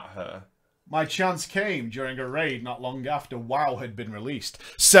 jabber at her. My chance came during a raid not long after WoW had been released.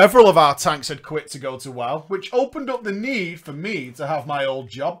 Several of our tanks had quit to go to WoW, which opened up the need for me to have my old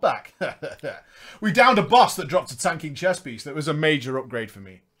job back. We downed a boss that dropped a tanking chest piece that was a major upgrade for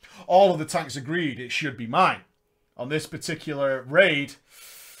me. All of the tanks agreed it should be mine. On this particular raid,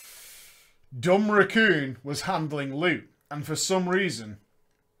 Dumb Raccoon was handling loot, and for some reason,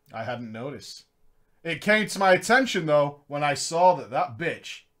 I hadn't noticed. It came to my attention, though, when I saw that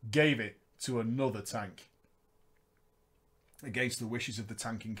bitch gave it to another tank. Against the wishes of the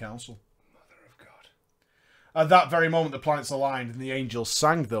tanking council. Mother of God. At that very moment, the planets aligned and the angels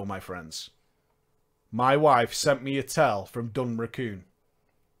sang, though, my friends. My wife sent me a tell from Dumb Raccoon,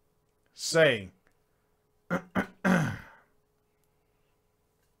 saying,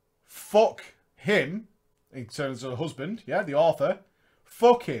 fuck him, in terms of a husband, yeah, the author,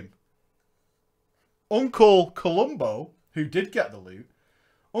 fuck him. Uncle Columbo, who did get the loot,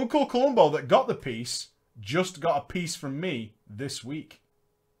 Uncle Columbo that got the piece just got a piece from me this week.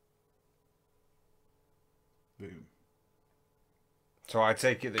 Boom. So I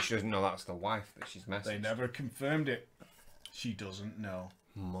take it that she doesn't know that's the wife that she's messaged. They never confirmed it. She doesn't know.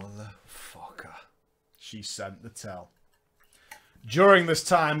 Motherfucker. She sent the tell. During this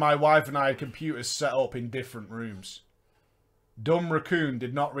time, my wife and I had computers set up in different rooms. Dumb Raccoon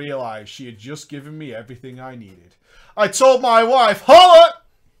did not realise she had just given me everything I needed. I told my wife, holla!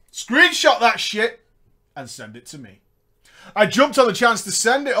 Screenshot that shit and send it to me. I jumped on the chance to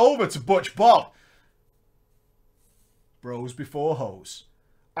send it over to Butch Bob. Bros before hoes.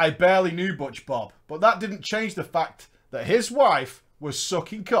 I barely knew Butch Bob, but that didn't change the fact that his wife was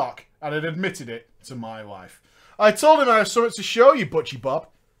sucking cock and had admitted it to my wife. I told him I have something to show you, Butchy Bob,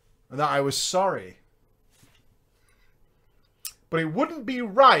 and that I was sorry. But it wouldn't be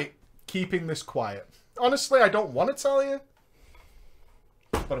right keeping this quiet. Honestly, I don't want to tell you.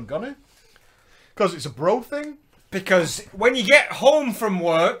 But I'm gonna. Because it's a bro thing. Because when you get home from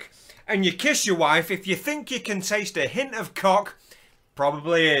work and you kiss your wife, if you think you can taste a hint of cock,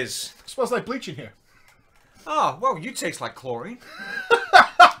 probably is. It smells like bleach in here. Oh, well, you taste like chlorine.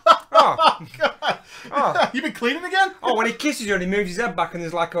 Oh, God. Oh. You been cleaning again? Oh, when he kisses you and he moves his head back and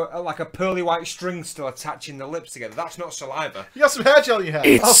there's like a pearly white string still attaching the lips together. That's not saliva. You got some hair gel in your hair.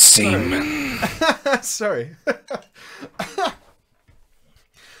 It's semen. Sorry.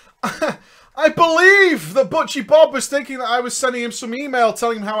 I believe that Butchy Bob was thinking that I was sending him some email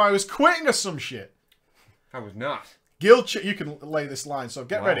telling him how I was quitting or some shit. I was not. Guild chat, you can lay this line, so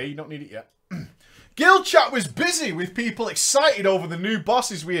get ready. You don't need it yet. Guild chat was busy with people excited over the new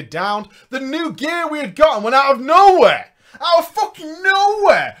bosses we had downed, the new gear we had gotten when out of nowhere. Out of fucking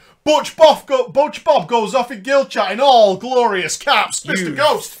nowhere. Butch Bob goes off in guild chat in all glorious caps. Mr.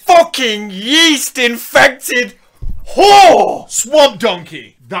 Ghost. Fucking yeast infected whore. Swamp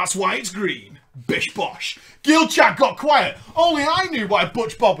donkey. That's why it's green. Bish bosh. Guild chat got quiet. Only I knew why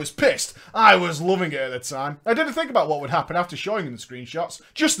Butch Bob was pissed. I was loving it at the time. I didn't think about what would happen after showing him the screenshots.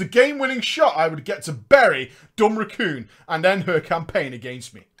 Just the game-winning shot I would get to bury Dumb Raccoon and end her campaign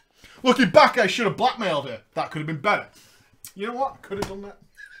against me. Looking back, I should have blackmailed her. That could have been better. You know what? I could have done that.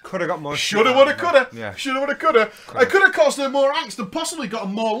 Could have got more. Shoulda, woulda, coulda. Yeah. Shoulda, woulda, coulda. I could have caused her more angst and possibly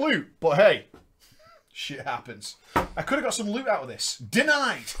gotten more loot. But hey, shit happens. I could have got some loot out of this.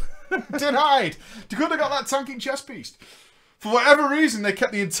 Denied. Denied. You could have got that tanking chest piece. For whatever reason, they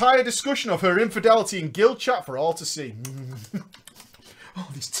kept the entire discussion of her infidelity in guild chat for all to see. Oh,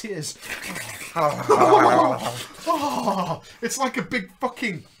 these tears. Oh, it's like a big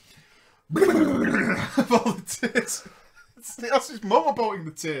fucking... of all the tears. That's just motorboating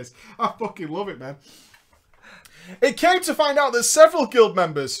the tears. I fucking love it, man. It came to find out that several guild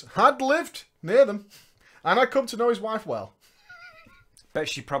members had lived near them, and I'd come to know his wife well. Bet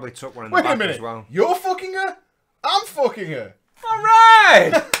she probably took one in the back as well. You're fucking her? I'm fucking her.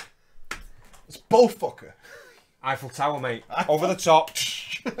 Alright! Let's both fuck her. Eiffel Tower, mate. Over the top.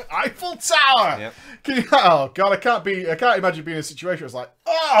 Eiffel Tower! Yep. Oh, God, I can't imagine being in a situation where it's like,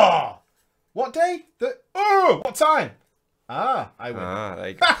 oh! What day? What time? Ah, I win. Ah, there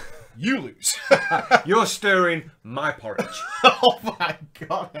you go. You lose. You're stirring my porridge. Oh my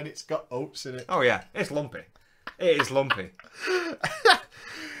God, and it's got oats in it. Oh yeah, it's lumpy. It is lumpy.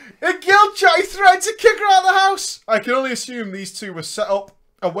 In guild chat, he threatened to kick her out of the house. I can only assume these two were set up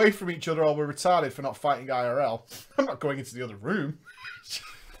away from each other or were retarded for not fighting IRL. I'm not going into the other room.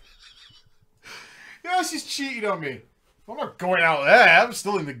 Yeah, she's cheated on me. I'm not going out there. I'm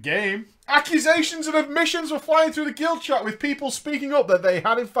still in the game. Accusations and admissions were flying through the guild chat with people speaking up that they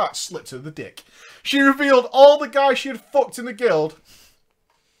had in fact slipped her the dick. She revealed all the guys she had fucked in the guild,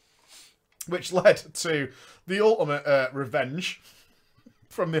 which led to the ultimate revenge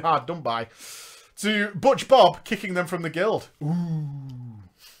from the hard done by, to Butch Bob kicking them from the guild. Ooh.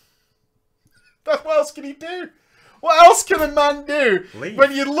 What else can he do? What else can a man do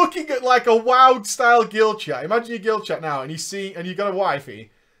when you're looking at like a WoW style guild chat? Imagine your guild chat now and you got a wifey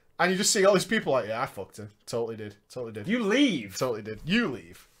and you just see all these people like, yeah, I fucked her. Totally did. Totally did. You leave. Totally did. You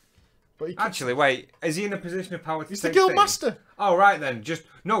leave. But actually, wait. Is he in a position of power to He's take the guild things? master. Oh, right then.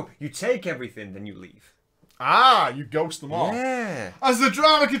 No, you take everything, then you leave. Ah, you ghost them all. Yeah. As the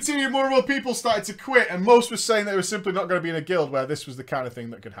drama continued, more and more people started to quit, and most were saying they were simply not going to be in a guild where this was the kind of thing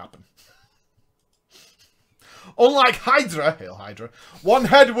that could happen. Unlike Hydra, hail Hydra, one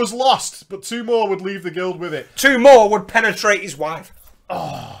head was lost, but two more would leave the guild with it. Two more would penetrate his wife.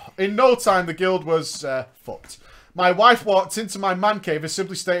 Oh, in no time, the guild was fucked. My wife walked into my man cave and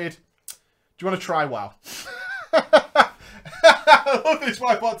simply stated, "Do you want to try WoW?" I love this.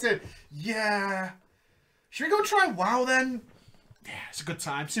 Wife walked in. Yeah. Should we go try WoW then? Yeah, it's a good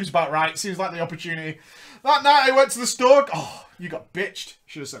time. Seems about right. Seems like the opportunity. That night I went to the store. Oh, you got bitched.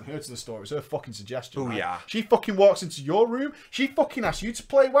 Should have sent her to the store. It was her fucking suggestion. Oh, right? yeah. She fucking walks into your room. She fucking asked you to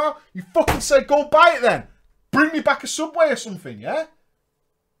play WoW. You fucking said, go buy it then. Bring me back a Subway or something, yeah?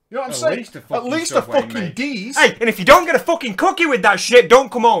 You know what I'm saying? At least a fucking mate. D's. Hey, and if you don't get a fucking cookie with that shit,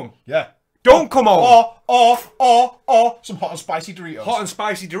 don't come home. Yeah. Don't come home. Or some hot and spicy Doritos. Hot and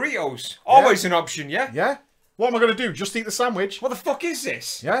spicy Doritos. Always an option, yeah? Yeah? What am I going to do? Just eat the sandwich? What the fuck is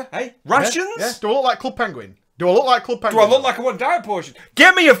this? Yeah? Hey? Rations? Yeah? Do I look like Club Penguin? Do I look like Club Penguin? Do I look like I want diet portion?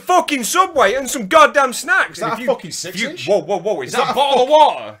 Get me a fucking Subway and some goddamn snacks. Is that a fucking 6-inch? Whoa. Is that a bottle of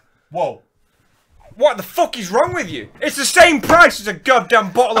water? Whoa. What the fuck is wrong with you? It's the same price as a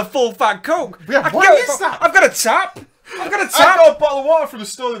goddamn bottle of full fat Coke. Yeah, what is that? I've got a tap. I got a bottle of water from the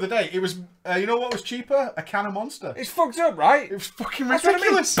store the other day. It was, you know what was cheaper? A can of Monster. It's fucked up, right? It was fucking That's what I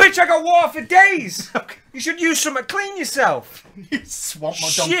mean. ridiculous. Bitch, I got water for days. You should use something to clean yourself. You swamp my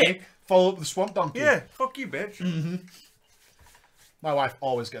Shit. donkey. Follow up the swamp donkey. Yeah, fuck you, bitch. Mm-hmm. My wife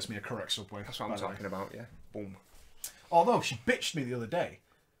always gets me a correct Subway. That's what I'm talking about, yeah. Boom. Although, she bitched me the other day.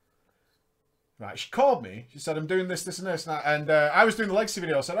 Right, she called me. She said, I'm doing this, this, and this. And I was doing the Legacy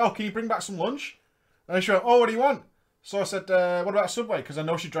video. I said, oh, can you bring back some lunch? And she went, oh, what do you want? So I said, what about a Subway? Because I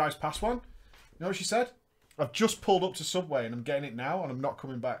know she drives past one. You know what she said? I've just pulled up to Subway and I'm getting it now and I'm not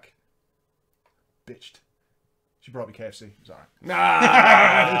coming back. Bitched. She brought me KFC. It was alright. Nah,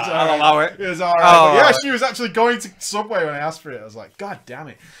 I'll allow it. It was alright. Oh, yeah, she was actually going to Subway when I asked for it. I was like, God damn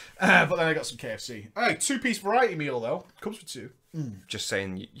it. But then I got some KFC. Hey, 2-piece variety meal though. Comes with 2. Just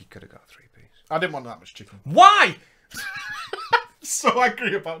saying, you could have got a 3-piece. I didn't want that much chicken. Why? So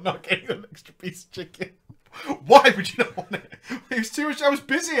angry about not getting an extra piece of chicken. Why would you not want it? It was too much. I was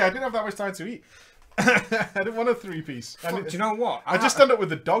busy. I didn't have that much time to eat. I didn't want a 3-piece. Do you know what? I just end up with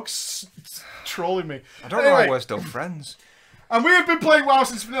the dogs trolling me. I don't know how we're still friends. And we have been playing WoW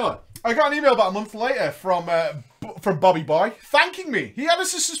since vanilla. I got an email about a month later from Bobby Boy thanking me. He had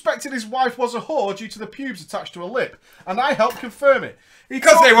us suspected his wife was a whore due to the pubes attached to her lip, and I helped confirm it.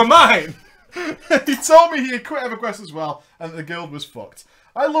 Because they were mine. He told me he had quit EverQuest as well, and that the guild was fucked.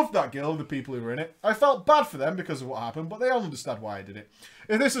 I loved that girl and the people who were in it. I felt bad for them because of what happened, but they all understand why I did it.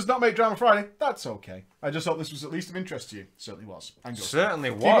 If this does not make Drama Friday, that's okay. I just hope this was at least of interest to you. Certainly was. And Certainly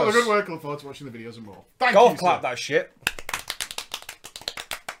Keep up the was. good work. Look forward to watching the videos and more. Thank Golf you, clap sir. that shit.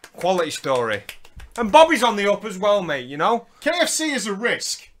 Quality story. And Bobby's on the up as well, mate, you know? KFC is a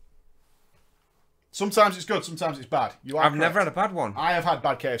risk. Sometimes it's good, sometimes it's bad. I've never had a bad one. I have had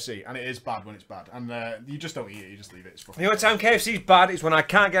bad KFC, and it is bad when it's bad. And you just don't eat it, you just leave it. It's The only time KFC's bad is when I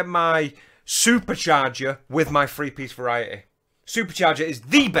can't get my supercharger with my 3-piece variety. Supercharger is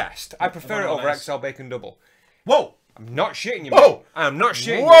the best. I prefer it over XL Bacon Double. Whoa! I'm not shitting you, Whoa! mate. I'm not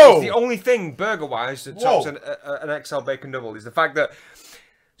shitting Whoa! you. It's the only thing, burger-wise, that tops an XL Bacon Double is the fact that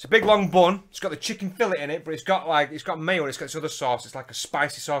it's a big long bun. It's got the chicken fillet in it, but it's got mayo and it's got this other sauce. It's like a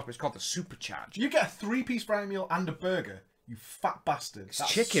spicy sauce, but it's called the Supercharger. You get a 3-piece variety meal and a burger. You fat bastard. It's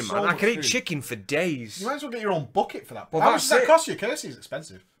chicken, man. I could eat chicken for days. You might as well get your own bucket for that. Well, How much does that that's cost you? KFC is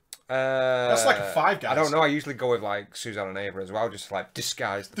expensive. That's like a Five Guys. I don't know. I usually go with like Suzanne and Ava as well, just to, like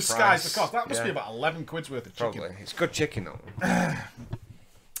disguise the price. The cost. That must be about 11 quid's worth of chicken. Probably. It's good chicken though.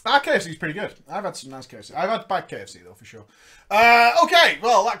 Our KFC is pretty good. I've had some nice KFC. I've had bad KFC though, for sure. Okay,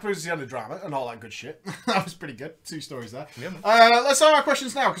 well, that brings us the end of drama and all that good shit. That was pretty good. 2 stories there. Yeah. Let's have our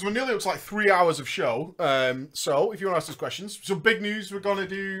questions now, because we're nearly up to like 3 hours of show. So, if you want to ask us questions, some big news, we're going to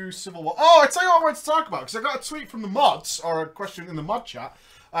do Civil War. Oh, I tell you what I wanted to talk about, because I got a tweet from the mods, or a question in the mod chat,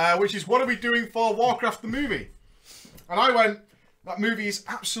 which is, what are we doing for Warcraft the movie? And I went, that movie is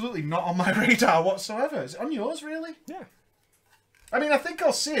absolutely not on my radar whatsoever. Is it on yours, really? Yeah. I mean, I think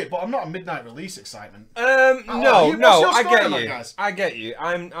I'll see it, but I'm not a midnight release excitement. No, I get you. Guys? I get you.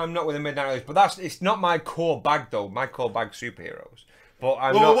 I'm not with a midnight release, but it's not my core bag though. My core bag superheroes. But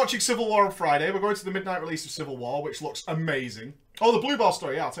we're watching Civil War on Friday. We're going to the midnight release of Civil War, which looks amazing. Oh, the Blue Ball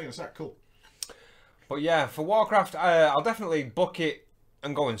story. Yeah, I'll tell you in a sec. Cool. But yeah, for Warcraft, I'll definitely book it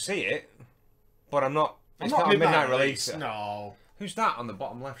and go and see it. But I'm not. It's not a midnight release. No. Who's that on the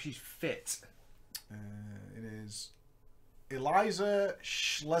bottom left? She's fit. It is Eliza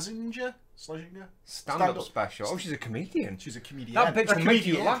Schlesinger. Stand-up special. Oh, she's a comedian. She's a comedian. That bitch will make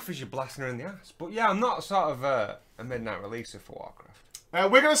you laugh as you're blasting her in the ass. But yeah, I'm not sort of a midnight releaser for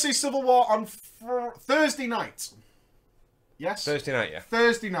Warcraft. We're going to see Civil War on Thursday night. Yes? Thursday night, yeah.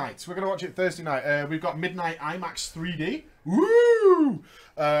 Thursday night. We're going to watch it Thursday night. We've got Midnight IMAX 3D. Woo!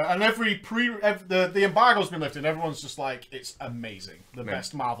 And the embargo's been lifted. Everyone's just like, it's amazing. The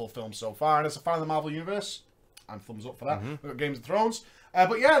best Marvel film so far. And as a fan of the Marvel Universe, I'm thumbs up for that. We've got Games of Thrones.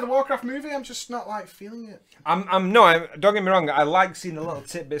 But yeah, the Warcraft movie, I'm just not like feeling it. Don't get me wrong. I like seeing the little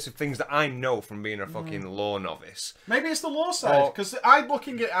tidbits of things that I know from being a fucking lore novice. Maybe it's the lore side, because I'm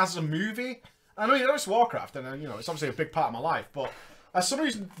looking at it as a movie. I know, it's Warcraft, and it's obviously a big part of my life, but as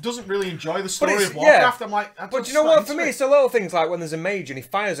somebody who doesn't really enjoy the story of Warcraft, I'm like... But you know what, for me, it's the little things like when there's a mage and he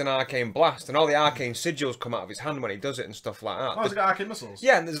fires an arcane blast and all the arcane sigils come out of his hand when he does it and stuff like that. Oh, has it got arcane missiles?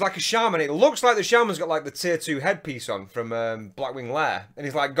 Yeah, and there's like a shaman. It looks like the shaman's got like the tier 2 headpiece on from Blackwing Lair, and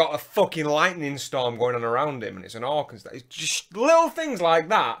he's like got a fucking lightning storm going on around him, and it's an orc and stuff. It's just little things like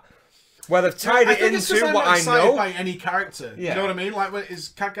that where they've tied it into what I know. By any character, you know what I mean? Like,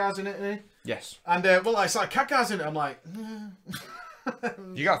 is Khadgar's in it? Eh? Yes. And it's like Khadgar's in it. I'm like.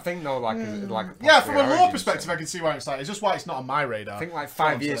 You gotta think though, like yeah, from a lore perspective, I can see why it's like. It's just why it's not on my radar. I think like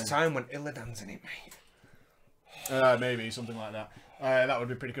 5 years time when Illidan's in it, mate. Maybe something like that. That would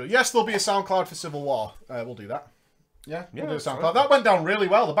be pretty cool. Yes, there'll be a SoundCloud for Civil War. We'll do that. Yeah, we'll do a SoundCloud. Fun. That went down really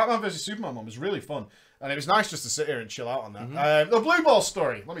well. The Batman vs Superman one was really fun, and it was nice just to sit here and chill out on that. The Blue Ball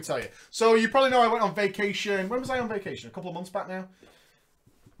story. Let me tell you. So you probably know I went on vacation. When was I on vacation? A couple of months back now.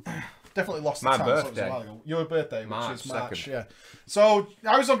 Definitely lost the time. Birthday. A while ago. Your birthday, which is March. 2nd. Yeah. So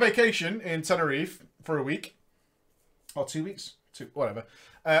I was on vacation in Tenerife for a week. Or 2 weeks. Whatever.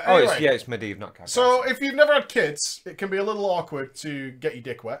 Anyway, it's Medivh, not Khadgar. So if you've never had kids, it can be a little awkward to get your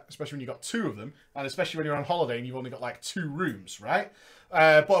dick wet, especially when you've got 2 of them. And especially when you're on holiday and you've only got like 2 rooms, right?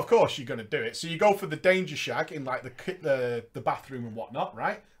 But of course you're going to do it. So you go for the danger shack in like the bathroom and whatnot,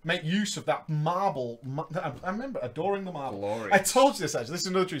 right? Make use of that marble. I remember adoring the marble. Glorious. I told you this actually. This is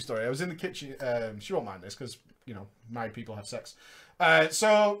another true story. I was in the kitchen. She won't mind this because, married people have sex.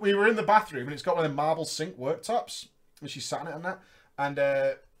 So we were in the bathroom and it's got one of the marble sink worktops. And she sat on it and that. And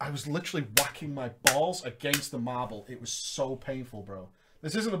I was literally whacking my balls against the marble. It was so painful, bro.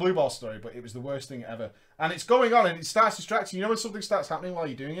 This isn't a Blue Ball story, but it was the worst thing ever. And it's going on and it starts distracting. You know when something starts happening while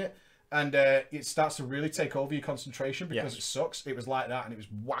you're doing it? And it starts to really take over your concentration because it sucks. It was like that, and it was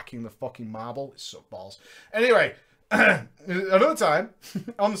whacking the fucking marble. It sucked balls. Anyway, another time,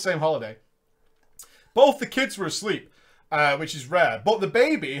 on the same holiday, both the kids were asleep, which is rare. But the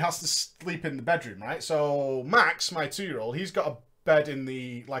baby has to sleep in the bedroom, right? So Max, my 2-year-old, he's got a bed in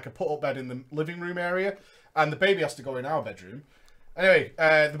the, like a put-up bed in the living room area, and the baby has to go in our bedroom. Anyway,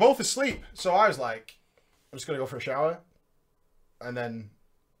 they're both asleep, so I was like, I'm just going to go for a shower, and then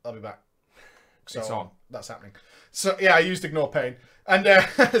I'll be back. So It's on. that's happening. So yeah, I used ignore pain. And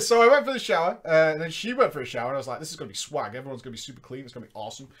so I went for the shower, and then she went for a shower, and I was like, this is going to be swag. Everyone's going to be super clean. It's going to be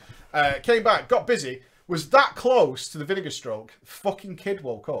awesome. Came back, got busy, was that close to the vinegar stroke. Fucking kid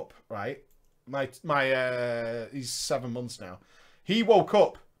woke up, right? He's 7 months now. He woke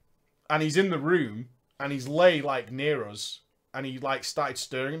up, and he's in the room, and he's lay, like, near us, and he, like, started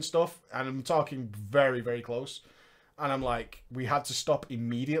stirring and stuff, and I'm talking very, very close. And I'm like, we had to stop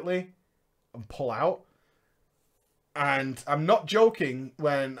immediately and pull out. And I'm not joking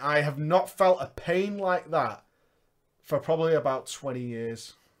when I have not felt a pain like that for probably about 20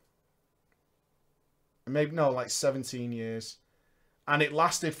 years. Maybe, no, like 17 years. And it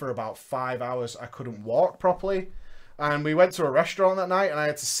lasted for about 5 hours. I couldn't walk properly. And we went to a restaurant that night and I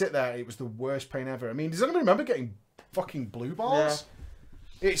had to sit there. It was the worst pain ever. I mean, does anyone remember getting fucking blue balls?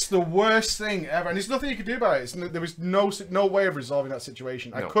 Yeah. It's the worst thing ever. And there's nothing you could do about it. There was no way of resolving that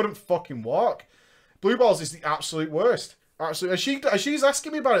situation. No. I couldn't fucking walk. Blue balls is the absolute worst. Absolutely. She's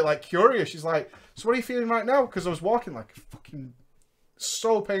asking me about it, like, curious. She's like, so what are you feeling right now? Because I was walking, like, fucking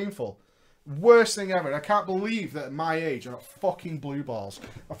so painful. Worst thing ever. And I can't believe that at my age, I got fucking blue balls.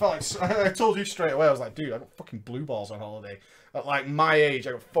 I felt like, I told you straight away, I was like, dude, I got fucking blue balls on holiday. At, like, my age,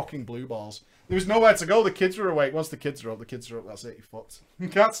 I got fucking blue balls. There was nowhere to go. The kids were awake. Once the kids are up, that's it. You're fucked. You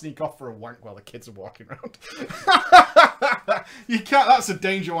can't sneak off for a wank while the kids are walking around. You can't. That's a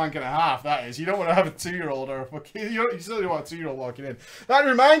danger wank and a half, that is. You don't want to have a 2-year-old or a fucking... You certainly don't want a 2-year-old walking in. That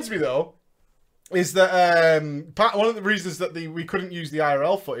reminds me, though, is that one of the reasons that we couldn't use the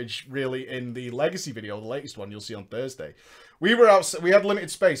IRL footage, really, in the Legacy video, the latest one you'll see on Thursday. We were outside, we had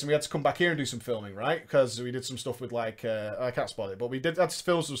limited space, and we had to come back here and do some filming, right? Because we did some stuff with, like... I can't spot it, but we had to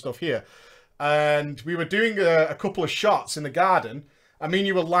film some stuff here. And we were doing a couple of shots in the garden. I mean,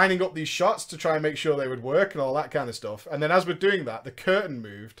 you were lining up these shots to try and make sure they would work and all that kind of stuff. And then as we're doing that, the curtain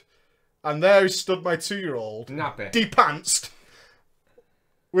moved. And there stood my 2-year-old, de-pantsed,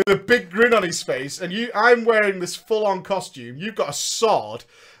 with a big grin on his face. And I'm wearing this full-on costume. You've got a sword.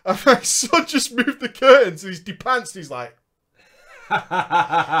 And my son just moved the curtains and he's de-pantsed. He's like...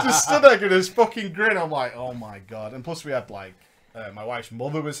 just stood there with his fucking grin. I'm like, oh my God. And plus we had, like... my wife's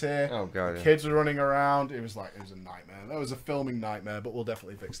mother was here. Oh God! Yeah. Kids were running around. It was a nightmare. That was a filming nightmare, but we'll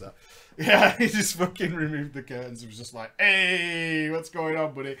definitely fix that. Yeah, he just fucking removed the curtains. It was just like, hey, what's going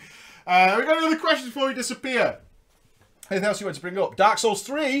on, buddy? We got another question before we disappear. Anything else you want to bring up? Dark Souls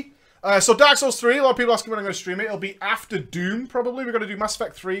 3. So Dark Souls 3, a lot of people asking when I'm going to stream it. It'll be after Doom, probably. We're going to do Mass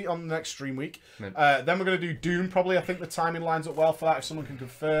Effect 3 on the next stream week. Then we're going to do Doom, probably. I think the timing lines up well for that. If someone can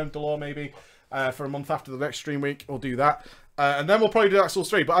confirm, Delore maybe, for a month after the next stream week, we'll do that. And then we'll probably do Dark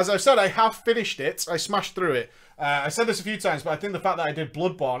Souls 3. But as I've said, I have finished it. I smashed through it. I said this a few times, but I think the fact that I did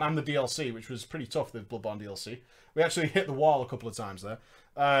Bloodborne and the DLC, which was pretty tough, the Bloodborne DLC. We actually hit the wall a couple of times there.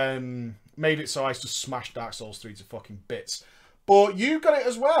 Made it so I just smashed Dark Souls 3 to fucking bits. But you got it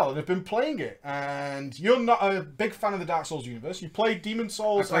as well, and have been playing it. And you're not a big fan of the Dark Souls universe. You played Demon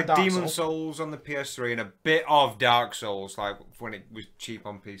Souls and Dark Souls. I played Demon Souls on the PS3 and a bit of Dark Souls, like when it was cheap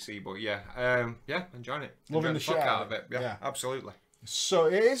on PC. But yeah, enjoying it. Loving the fuck shit out of it. Yeah, absolutely. So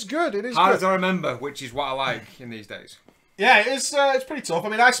it is good. It is hard good. to remember, which is what I like in these days. Yeah, it's pretty tough. I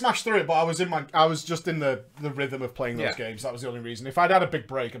mean, I smashed through it, but I was just in the rhythm of playing those games. That was the only reason. If I'd had a big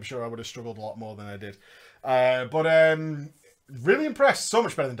break, I'm sure I would have struggled a lot more than I did. Really impressed. So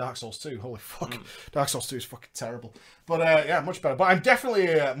much better than Dark Souls 2. Holy fuck. Dark Souls 2 is fucking terrible. But yeah, much better. But I'm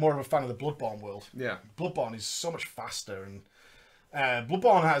definitely more of a fan of the Bloodborne world. Yeah. Bloodborne is so much faster. And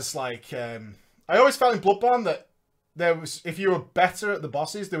Bloodborne has like... I always felt in Bloodborne that there was... If you were better at the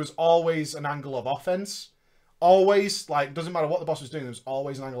bosses, there was always an angle of offense. Always. Like, doesn't matter what the boss was doing, there was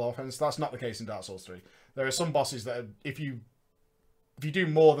always an angle of offense. That's not the case in Dark Souls 3. There are some bosses that if you do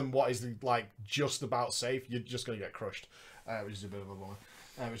more than what is like just about safe, you're just going to get crushed. Which is a bit of a bummer.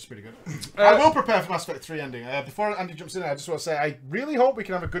 Which is pretty good. I will prepare for Mass Effect 3 ending. Before Andy jumps in, I just want to say I really hope we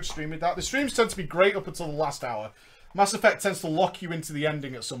can have a good stream with that. The streams tend to be great up until the last hour. Mass Effect tends to lock you into the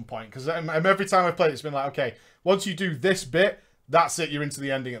ending at some point. Because every time I've played it, it's been like, okay, once you do this bit, that's it, you're into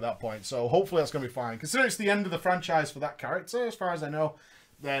the ending at that point. So hopefully that's going to be fine. Considering it's the end of the franchise for that character, as far as I know,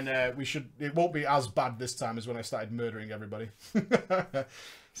 then it won't be as bad this time as when I started murdering everybody.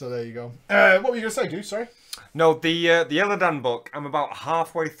 So there you go. What were you going to say, dude? Sorry? No, the Illidan book, I'm about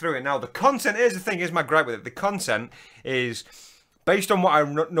halfway through it now. The content, here's the thing, here's my gripe with it. The content is based on what I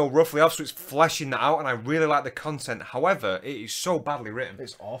know roughly of, so it's fleshing that out, and I really like the content. However, it is so badly written.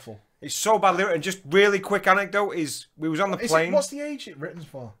 It's awful. It's so badly written. Just really quick anecdote is we was on the plane. What's the age it written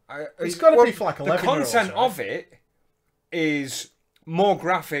for? It's got to be for like 11-year-olds. The content right? of it is more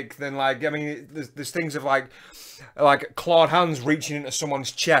graphic than like, I mean, there's things of like clawed hands reaching into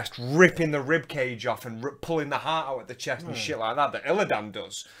someone's chest, ripping the rib cage off and pulling the heart out of the chest and shit like that Illidan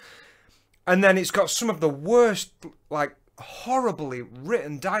does. And then it's got some of the worst, like, horribly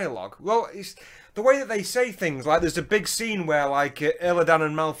written dialogue. Well, it's the way that they say things. Like, there's a big scene where, like, Illidan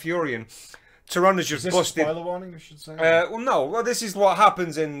and Malfurion, Tyranda's just busted. Is this a spoiler warning, I should say? Well, no. Well, this is what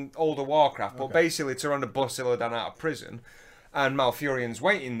happens in older Warcraft. But basically, Tyrande busts Illidan out of prison, and Malfurion's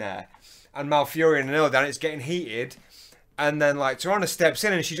waiting there. And Malfurion and Illidan, it's getting heated. And then, like, Tyrande steps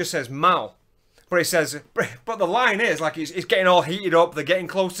in and she just says, Mal. But it says, but the line is, like, it's getting all heated up, they're getting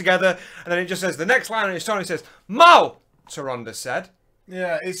close together, and then it just says, the next line in its tone, it says, Mal, Tyrande said.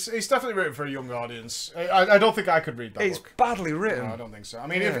 Yeah, it's definitely written for a young audience. I don't think I could read that It's book. badly written. No, I don't think so. I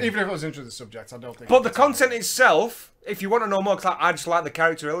mean, even if I was interested in the subject, I don't think... But the content itself, if you want to know more, because I just like the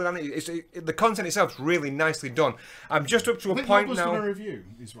character Illidan, the content itself is really nicely done. I'm just up to a point now... done a review.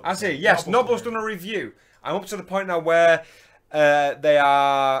 I say, yes, Noble's done a review. I'm up to the point now where they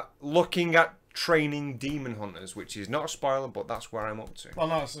are looking at training demon hunters, which is not a spoiler, but that's where I'm up to. Well,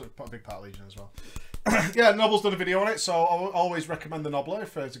 no, it's a big part of Legion as well. Yeah, Noble's done a video on it, so I always recommend the Nobbler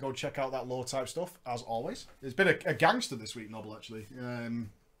to go check out that lore type stuff, as always. There's been a gangster this week, Nobble, actually.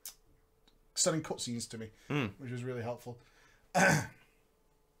 Sending cutscenes to me, which was really helpful. Oh,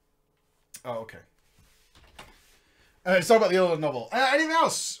 okay. Let's talk about the other novel. Anything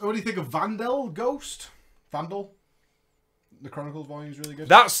else? What do you think of Ghost? Vandal? The Chronicles volume is really good.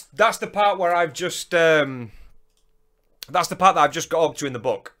 That's the part where I've just that's the part that I've just got up to in the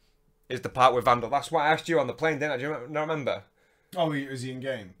book. Is the part with Vandal. That's what I asked you on the plane, didn't I? Do you not remember? Oh, is he in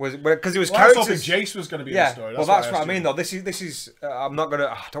game? Was because it was characters. characters. I was hoping Jace was going to be in the story. That's what I mean, though. This is. I'm not gonna.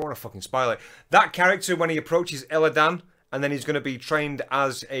 I don't want to fucking spoil it. That character, when he approaches Illidan, and then he's going to be trained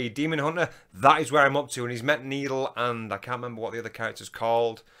as a demon hunter. That is where I'm up to, and he's met Needle, and I can't remember what the other character's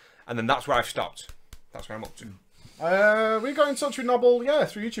called. And then that's where I've stopped. That's where I'm up to. We got in touch with Nobble,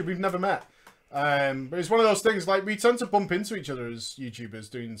 through YouTube. We've never met. But it's one of those things, like, we tend to bump into each other as YouTubers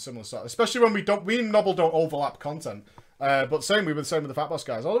doing similar stuff, especially when we and Nobble don't overlap content. But we were the same with the Fat Boss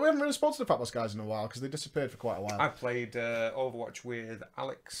guys. Although we haven't really spoken to the Fat Boss guys in a while, because they disappeared for quite a while. I played Overwatch with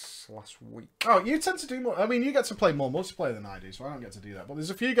Alex last week. Oh, you tend to do more. I mean, you get to play more multiplayer than I do, so I don't get to do that. But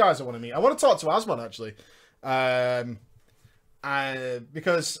there's a few guys I want to meet. I want to talk to Asmon, actually.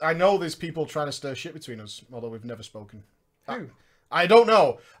 Because I know there's people trying to stir shit between us, although we've never spoken. Who? I don't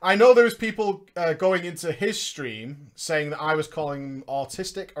know. I know there was people going into his stream saying that I was calling him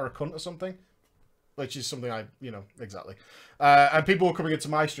autistic or a cunt or something, which is something exactly. And people were coming into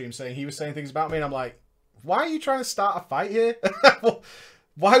my stream saying he was saying things about me, and I'm like, why are you trying to start a fight here?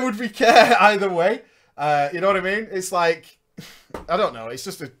 Why would we care either way? You know what I mean? It's like, I don't know. It's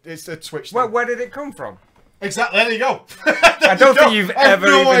just a Twitch thing. Well, where did it come from? Exactly. There you go. I don't think you've ever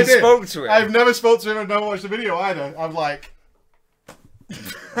even spoke to him. I've never spoke to him. I've never watched the video either. I'm like,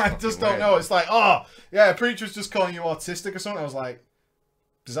 I just don't know. It's like, oh, yeah, Preacher's just calling you autistic or something. I was like,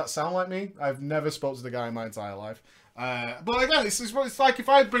 does that sound like me? I've never spoke to the guy in my entire life. But again, this is what it's like. If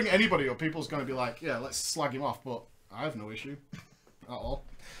I bring anybody up, people's going to be like, yeah, let's slag him off. But I have no issue at all.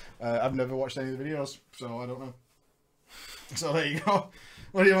 I've never watched any of the videos, so I don't know. So there you go.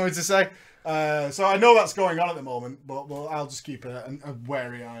 What do you want me to say? So I know that's going on at the moment, but I'll just keep a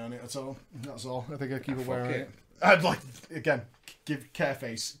wary eye on it. That's all. That's all. I think I'll keep a wary eye on it. I'd like, again, give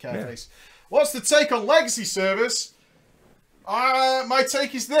Careface. What's the take on Legacy servers? My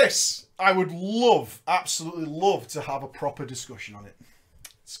take is this. I would absolutely love to have a proper discussion on it.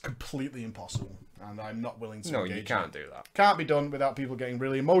 It's completely impossible, and I'm not willing to engage. No, you can't do that. Can't be done without people getting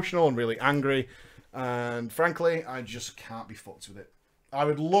really emotional and really angry, and frankly, I just can't be fucked with it. I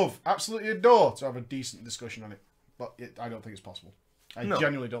would absolutely adore to have a decent discussion on it, but I don't think it's possible. I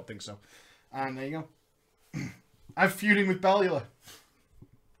genuinely don't think so. And there you go. I'm feuding with Bellula.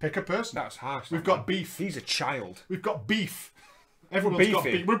 Pick a person. That's harsh. We've got beef. He's a child. We've got beef. Everyone's got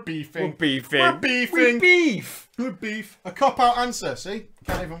beef. We're beefing. We're beefing. We're beefing. We beef. We're beef. A cop-out answer, see?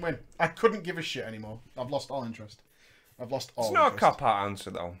 Can't even win. I couldn't give a shit anymore. I've lost all interest. It's not a cop-out answer,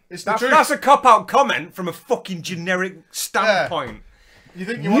 though. It's the truth. That's a cop-out comment from a fucking generic standpoint. Yeah. You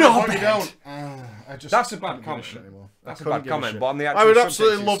think you want to, but you don't. That's a bad comment. That's a bad comment, but on the actual I would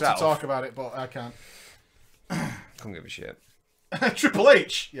absolutely love itself, to talk about it, but I can't. Couldn't give a shit. Triple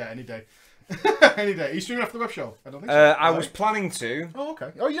H? Yeah, any day. Any day. Are you streaming after the web show? I don't think so. I was planning to. Oh,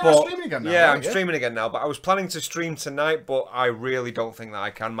 okay. Oh, yeah, But, I'm streaming again now. Yeah, right? I'm streaming again now, but I was planning to stream tonight, but I really don't think that I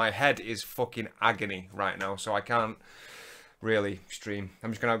can. My head is fucking agony right now, so I can't really stream.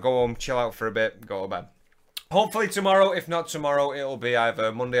 I'm just going to go home, chill out for a bit, go to bed. Hopefully tomorrow. If not tomorrow, it'll be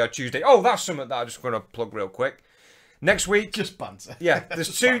either Monday or Tuesday. Oh, that's something that I'm just going to plug real quick. Next week, Just banter. yeah,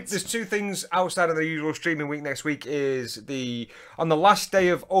 there's two things outside of the usual streaming week. Next week is on the last day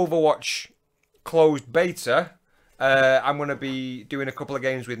of Overwatch closed beta. I'm going to be doing a couple of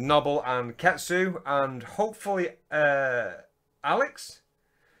games with Noble and Ketsu, and hopefully Alex.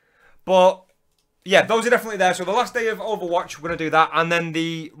 But yeah, those are definitely there. So the last day of Overwatch, we're going to do that, and then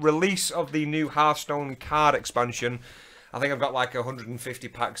the release of the new Hearthstone card expansion. I think I've got like 150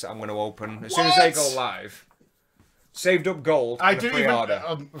 packs that I'm going to open as soon as they go live. Saved up gold. I didn't even. Pre-order.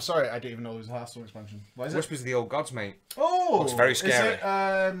 I'm sorry, I didn't even know there was a Hearthstone expansion. What is it? Whispers of the Old Gods, mate. Oh, Looks very scary. Is it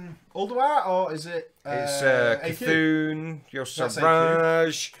Ulduar or is it? It's AQ? Cthulhu, That's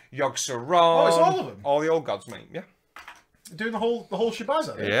Yogg-Saron, Yogg-Saron. Oh, it's all of them? All the old gods, mate. Yeah. Doing the whole shebaz,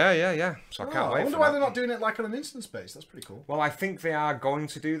 are they? Yeah. So I can't I wait wonder for why that. they're not doing it like on an instance base. That's pretty cool. Well, I think they are going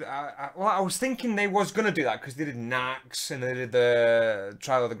to do that. Well, I was thinking they was going to do that because they did Nax and they did the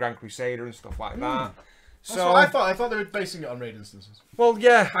Trial of the Grand Crusader and stuff like that. That's So what I thought. I thought they were basing it on raid instances. well,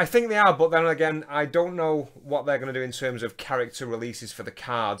 yeah, I think they are, but then again, I don't know what they're going to do in terms of character releases for the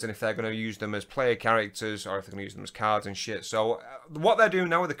cards, and if they're going to use them as player characters or if they're going to use them as cards and shit. So what they're doing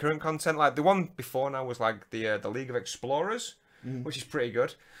now with the current content, like the one before now was like the League of Explorers, which is pretty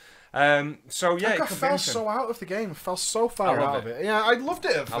good. So yeah, I fell so out of the game. Fell so far out of it. Yeah, I loved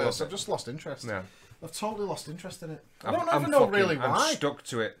it at first. I've just lost interest. Yeah. I've totally lost interest in it. I I'm don't even know fucking- really I'm why. stuck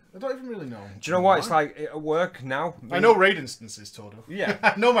to it. I don't even really know. Do you know what it's like at work now? I know raid instances, Todo. Yeah.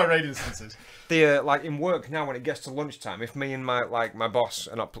 I know my raid instances. Like in work now, when it gets to lunchtime, if me and my boss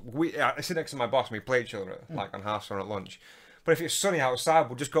are not, I sit next to my boss and we play each other like on Hearthstone at lunch. But if it's sunny outside,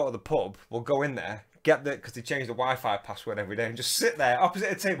 we'll just go to the pub. We'll go in there, because they change the Wi-Fi password every day, and just sit there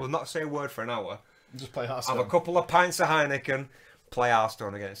opposite a table, not say a word for an hour. Just play Hearthstone. Have a couple of pints of Heineken, play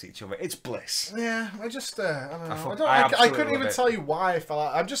Hearthstone against each other. It's bliss. Yeah, I just, I don't know. I I absolutely couldn't even love it. tell you why I fell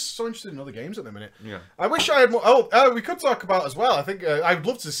out. I'm just so interested in other games at the minute. Yeah. I wish I had more. Oh, we could talk about as well. I think I'd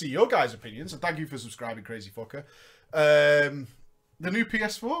love to see your guys' opinions, and thank you for subscribing, Crazy Fucker. The new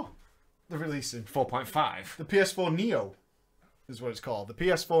PS4 they're releasing. 4.5. The PS4 Neo is what it's called. The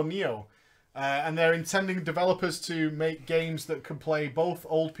PS4 Neo. And they're intending developers to make games that can play both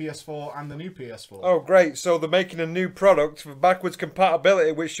old PS4 and the new PS4. Oh, great. So they're making a new product for backwards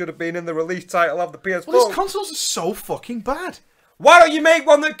compatibility, which should have been in the release title of the PS4. Well, these consoles are so fucking bad. Why don't you make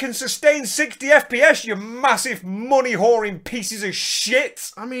one that can sustain 60 FPS, you massive money-whoring pieces of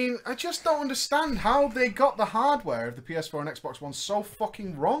shit? I mean, I just don't understand how they got the hardware of the PS4 and Xbox One so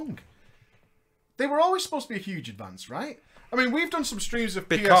fucking wrong. They were always supposed to be a huge advance, right? I mean, we've done some streams of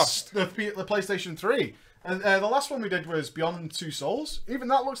the PlayStation 3. And the last one we did was Beyond Two Souls. Even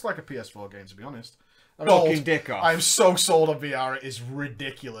that looks like a PS4 game, to be honest. Fucking dick off. I'm so sold on VR. It is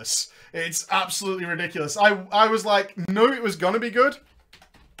ridiculous. It's absolutely ridiculous. I was like, knew it was going to be good.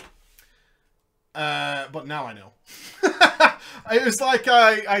 But now I know. It was like,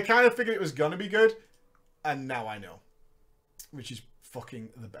 I kind of figured it was going to be good. And now I know. Which is fucking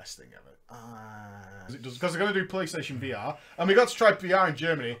the best thing ever. Because they're going to do PlayStation VR. And we got to try VR in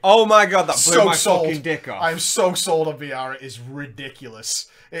Germany. Oh my god, that blew my sold. fucking dick off. I'm so sold on VR. It is ridiculous.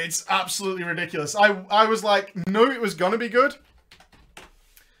 It's absolutely ridiculous. I was like, knew it was going to be good.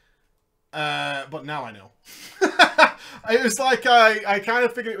 But now I know. It was like, I kind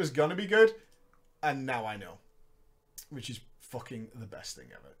of figured it was going to be good. And now I know. Which is fucking the best thing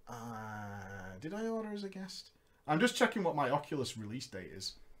ever. Did I order as a guest? I'm just checking what my Oculus release date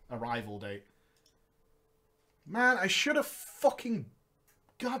is. Arrival date. Man, I should have fucking...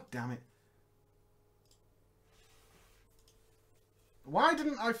 God damn it. Why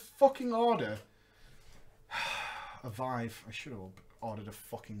didn't I fucking order a Vive? I should have ordered a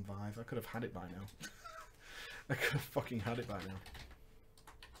fucking Vive. I could have had it by now. I could have fucking had it by now.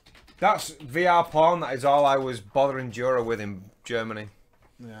 That's VR porn. That is all I was bothering Jura with in Germany.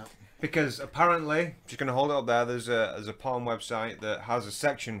 Yeah. Because apparently, just going to hold it up there, there's a porn website that has a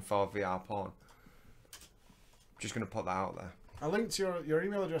section for VR porn. Just going to put that out there. I linked your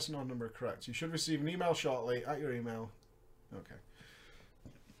email address and number correct. You should receive an email shortly at your email. Okay.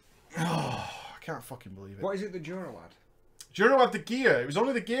 Oh, I can't fucking believe it. What is it that Jura had? Juro had the gear. It was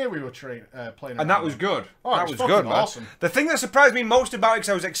only the gear we were playing. And that was good. Oh, that it was good, fucking man. awesome. The thing that surprised me most about it, because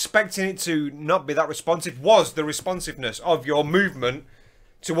I was expecting it to not be that responsive, was the responsiveness of your movement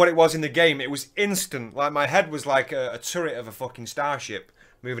to what it was in the game. It was instant. Like, my head was like a turret of a fucking starship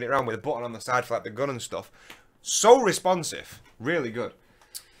moving it around with a button on the side for like the gun and stuff. So responsive, really good.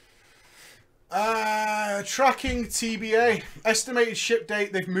 Tracking TBA. Estimated ship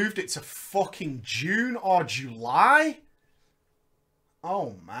date, they've moved it to fucking June or July?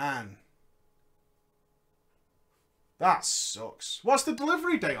 Oh, man. That sucks. What's the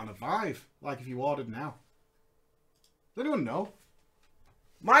delivery date on a Vive? Like, if you ordered now? Does anyone know?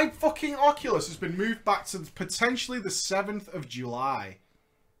 My fucking Oculus has been moved back to potentially the 7th of July.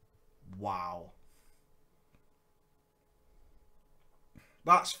 Wow.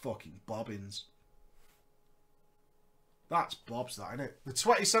 That's fucking bobbins. That's bobs, that, isn't it? The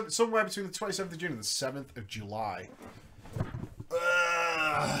 27th, somewhere between the 27th of June and the 7th of July.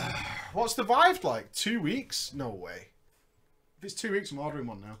 What's the Vive like? 2 weeks? No way. If it's 2 weeks, I'm ordering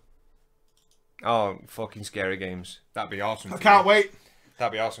one now. Oh, fucking scary games. That'd be awesome. I can't wait.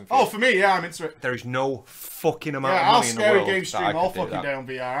 That'd be awesome. Oh, for me, yeah, I'm into it. There is no fucking amount of Yeah, I'll money in the scary world game that stream I all could do fucking that. day on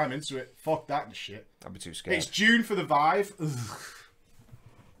VR. I'm into it. Fuck that and shit. I'd be too scared. It's June for the Vive.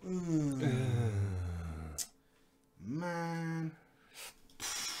 Man.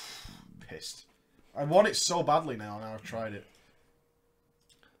 Pissed. I want it so badly now I've tried it.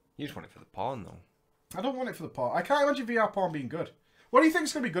 You just want it for the porn, though. I don't want it for the porn. I can't imagine VR porn being good. What do you think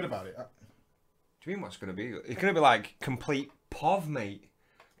is going to be good about it? Do you mean what's going to be? It's going to be like complete POV, mate.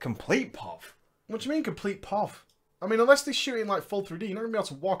 Complete POV. What do you mean complete POV? I mean, unless they shoot it in like full 3D, you're not going to be able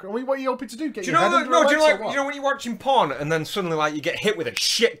to walk. I mean, what are you hoping to do? Get Do you your know? head under No. a Do you legs know? or what? You know when you're watching porn and then suddenly like you get hit with a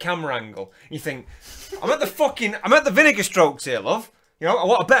shit camera angle. You think, I'm at the vinegar strokes here, love. You know, I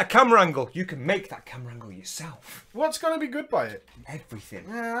want a better camera angle. You can make that camera angle yourself. What's going to be good by it? Everything.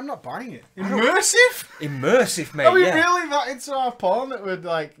 Yeah, I'm not buying it. Immersive? Immersive, mate. Are we yeah. really that into our porn that would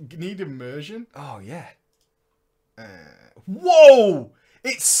like need immersion? Oh yeah. Whoa!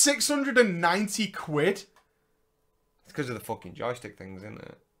 It's 690 quid. It's because of the fucking joystick things, isn't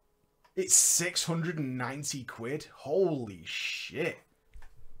it? It's 690 quid. Holy shit.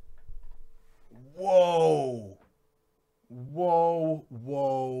 Whoa. Whoa,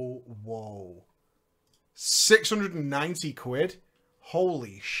 whoa, whoa. 690 quid?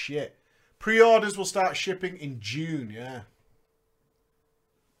 Holy shit. Pre-orders will start shipping in June, yeah.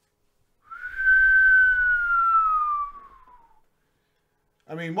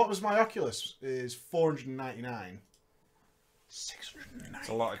 I mean, what was my Oculus? Is 499. 690. It's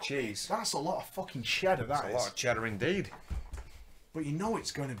a lot of cheese. That's a lot of fucking cheddar, that That's is. a lot of cheddar indeed. But you know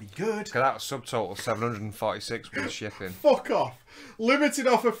it's going to be good. Look at that subtotal 746 with shipping. Fuck off. Limited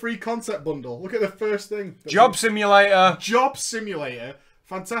offer free concept bundle. Look at the first thing. Job simulator. Job simulator.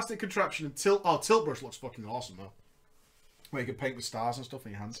 Fantastic contraption. And tilt brush looks fucking awesome though. Where you can paint with stars and stuff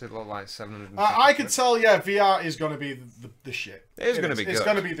in your hands. It look like 700. I can tell, yeah, VR is going to be the shit. It is going to be It's good.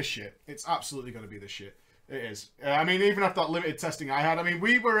 going to be the shit. It's absolutely going to be the shit. It is. I mean, even after that limited testing I had, I mean,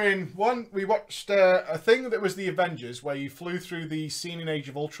 we watched a thing that was the Avengers, where you flew through the scene in Age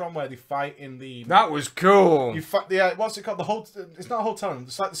of Ultron, where they fight in the... That was cool. You fight what's it called? It's not a hotel room.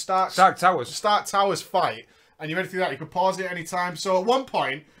 It's like the Stark Towers. Stark Towers fight, and you went through that. You could pause it at any time. So at one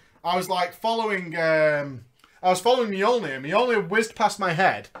point, I was like following Mjolnir. Mjolnir whizzed past my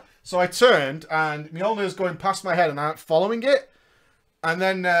head, so I turned, and Mjolnir was going past my head, and I'm following it, and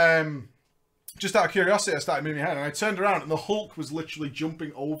then just out of curiosity, I started moving my head, and I turned around, and the Hulk was literally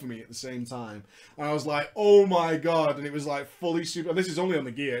jumping over me at the same time, and I was like, "Oh my god!" And it was like fully super. And this is only on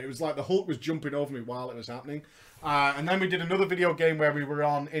the gear. It was like the Hulk was jumping over me while it was happening, and then we did another video game where we were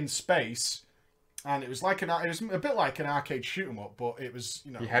in space. And it was like it was a bit like an arcade shoot 'em up, but it was,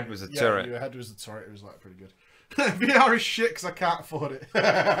 you know, Your head was a turret. Your head was the turret. It was like pretty good. VR is shit because I can't afford it.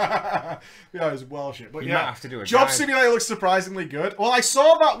 VR is well shit. But You yeah, might have to do a Job guide. Simulator looks surprisingly good. Well, I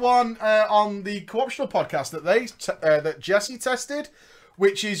saw that one on the Co-optional podcast that that Jesse tested,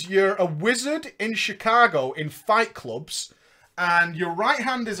 which is you're a wizard in Chicago in fight clubs, and your right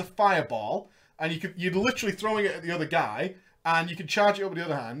hand is a fireball, and you're literally throwing it at the other guy. And you can charge it up with the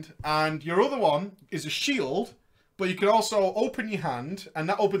other hand. And your other one is a shield, but you can also open your hand, and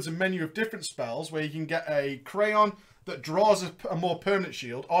that opens a menu of different spells where you can get a crayon that draws a more permanent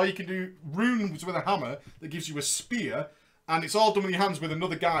shield, or you can do runes with a hammer that gives you a spear, and it's all done with your hands with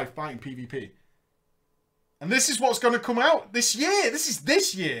another guy fighting PvP. And this is what's going to come out this year. This is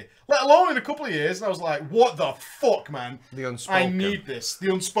this year, let alone in a couple of years. And I was like, what the fuck, man? The Unspoken. I need this.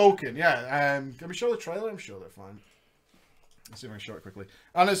 The Unspoken, yeah. Can we show the trailer? I'm sure they're fine. Let's see if I can show it quickly.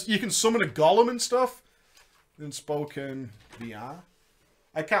 And you can summon a golem and stuff. Unspoken VR.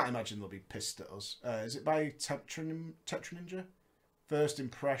 I can't imagine they'll be pissed at us. Is it by Tetra Ninja? First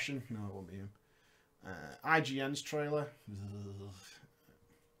impression? No, it won't be him. IGN's trailer. Is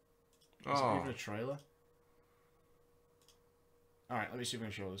it even a trailer? All right, let me see if I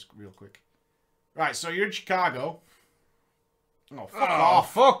can show this real quick. Right, so you're in Chicago. Oh, fuck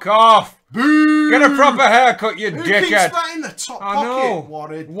off. Fuck off. Boo! Get a proper haircut, you Who dickhead. keeps that in the top I pocket? know.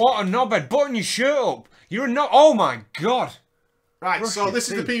 What a knobhead. Button your shirt up. You're a knob. Oh, my God. Right, Brush so your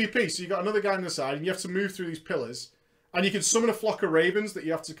this is the teeth. PvP. So you got another guy on the side, and you have to move through these pillars. And you can summon a flock of ravens that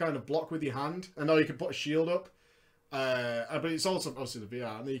you have to kind of block with your hand. And now you can put a shield up. But it's also obviously the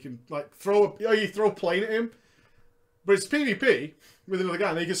VR. And then you can like throw a plane at him. But it's PvP with another guy.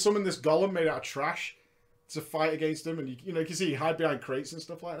 And then you can summon this golem made out of trash to fight against him. And you can see he hide behind crates and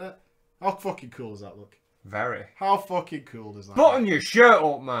stuff like that. How fucking cool does that look? Very. How fucking cool does that Button your shirt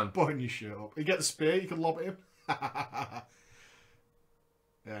up, man. Button your shirt up. You get the spear, you can lob at him.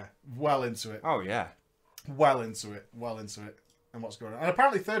 Yeah, well into it. Oh, yeah. Well into it. Well into it. And what's going on. And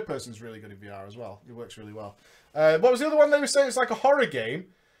apparently third person's really good in VR as well. It works really well. What was the other one they were saying? It's like a horror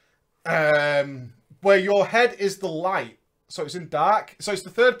game. Where your head is the light. So it's in dark. So it's the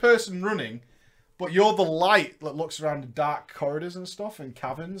third person running. But you're the light that looks around the dark corridors and stuff. And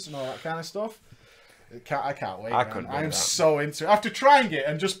caverns and all that kind of stuff. I can't wait. I couldn't do I'm that. so into it. After trying it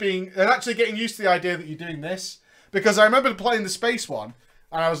and actually getting used to the idea that you're doing this. Because I remember playing the space one.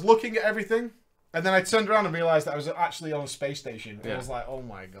 And I was looking at everything. And then I turned around and realised that I was actually on a space station. And I was like, oh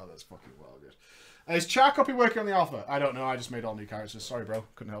my god, that's fucking well good. Is Char Copy working on the alpha? I don't know. I just made all new characters. Sorry, bro.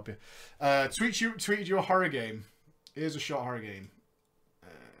 Couldn't help you. Tweeted you a horror game. Here's a short horror game.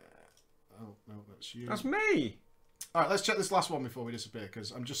 Oh, no, that's you. That's me. Alright, let's check this last one before we disappear.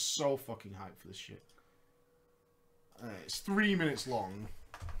 Because I'm just so fucking hyped for this shit. It's 3 minutes long.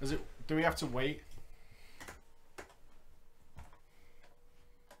 Do we have to wait?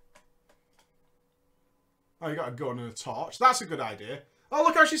 Oh, you got a gun and a torch. That's a good idea. Oh,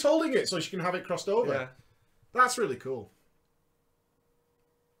 look how she's holding it so she can have it crossed over. Yeah. That's really cool.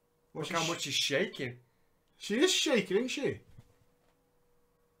 Look how much she's shaking. She is shaking, isn't she?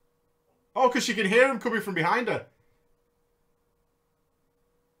 Oh, because she can hear him coming from behind her.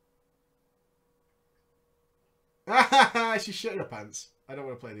 She's shitting her pants. I don't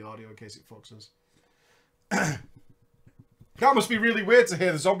want to play the audio in case it fucks us. That must be really weird to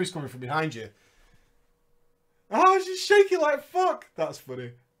hear the zombies coming from behind you. Oh, she's shaking like fuck. That's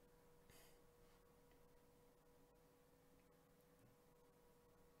funny.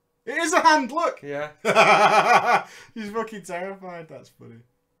 It is a hand, look. Yeah. She's fucking terrified. That's funny.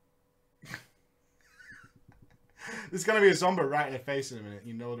 There's going to be a zombie right in her face in a minute.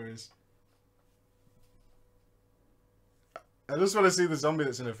 You know there is. I just want to see the zombie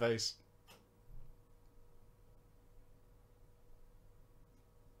that's in her face.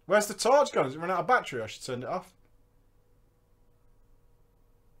 Where's the torch gone? Has it run out of battery? I should turn it off.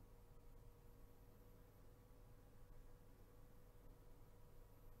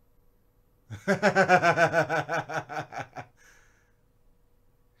 It's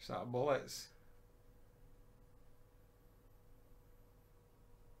out of bullets.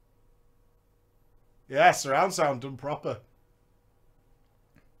 Yeah, surround sound done proper.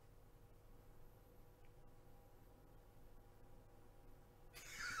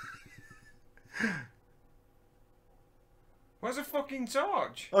 Where's the fucking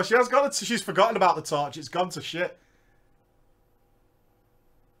torch? Oh, she has got it. She's forgotten about the torch. It's gone to shit.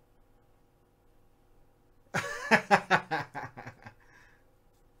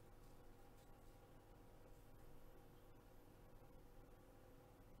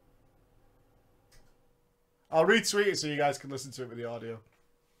 I'll retweet it so you guys can listen to it with the audio.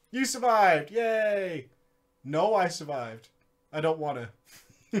 You survived! Yay! No, I survived. I don't want to.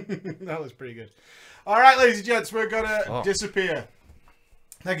 That was pretty good. Alright, ladies and gents, we're going to disappear.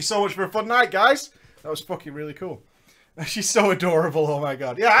 Thank you so much for a fun night, guys. That was fucking really cool. She's so adorable, oh my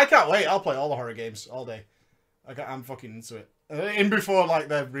god. Yeah, I can't wait. I'll play all the horror games all day. I'm fucking into it. In before, like,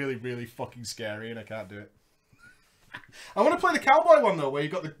 they're really, really fucking scary and I can't do it. I want to play the cowboy one, though, where you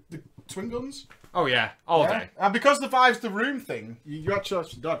got the twin guns. Oh, yeah. All day. And because the Vive's the room thing, you actually have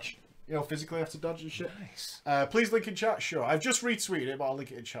to dodge. You know, physically have to dodge and shit. Nice. Please link in chat. Sure. I've just retweeted it, but I'll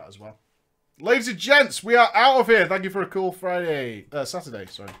link it in chat as well. Ladies and gents, we are out of here. Thank you for a cool Saturday,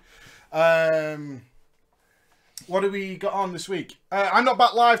 sorry. What do we got on this week? I'm not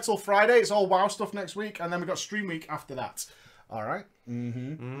back live till Friday. It's all WoW stuff next week. And then we've got Stream Week after that. All right.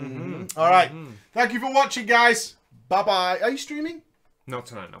 All right. Thank you for watching, guys. Bye-bye. Are you streaming? Not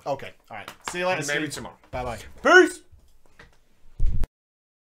tonight, no. Okay. All right. See you later. Maybe tomorrow. Bye-bye. Peace!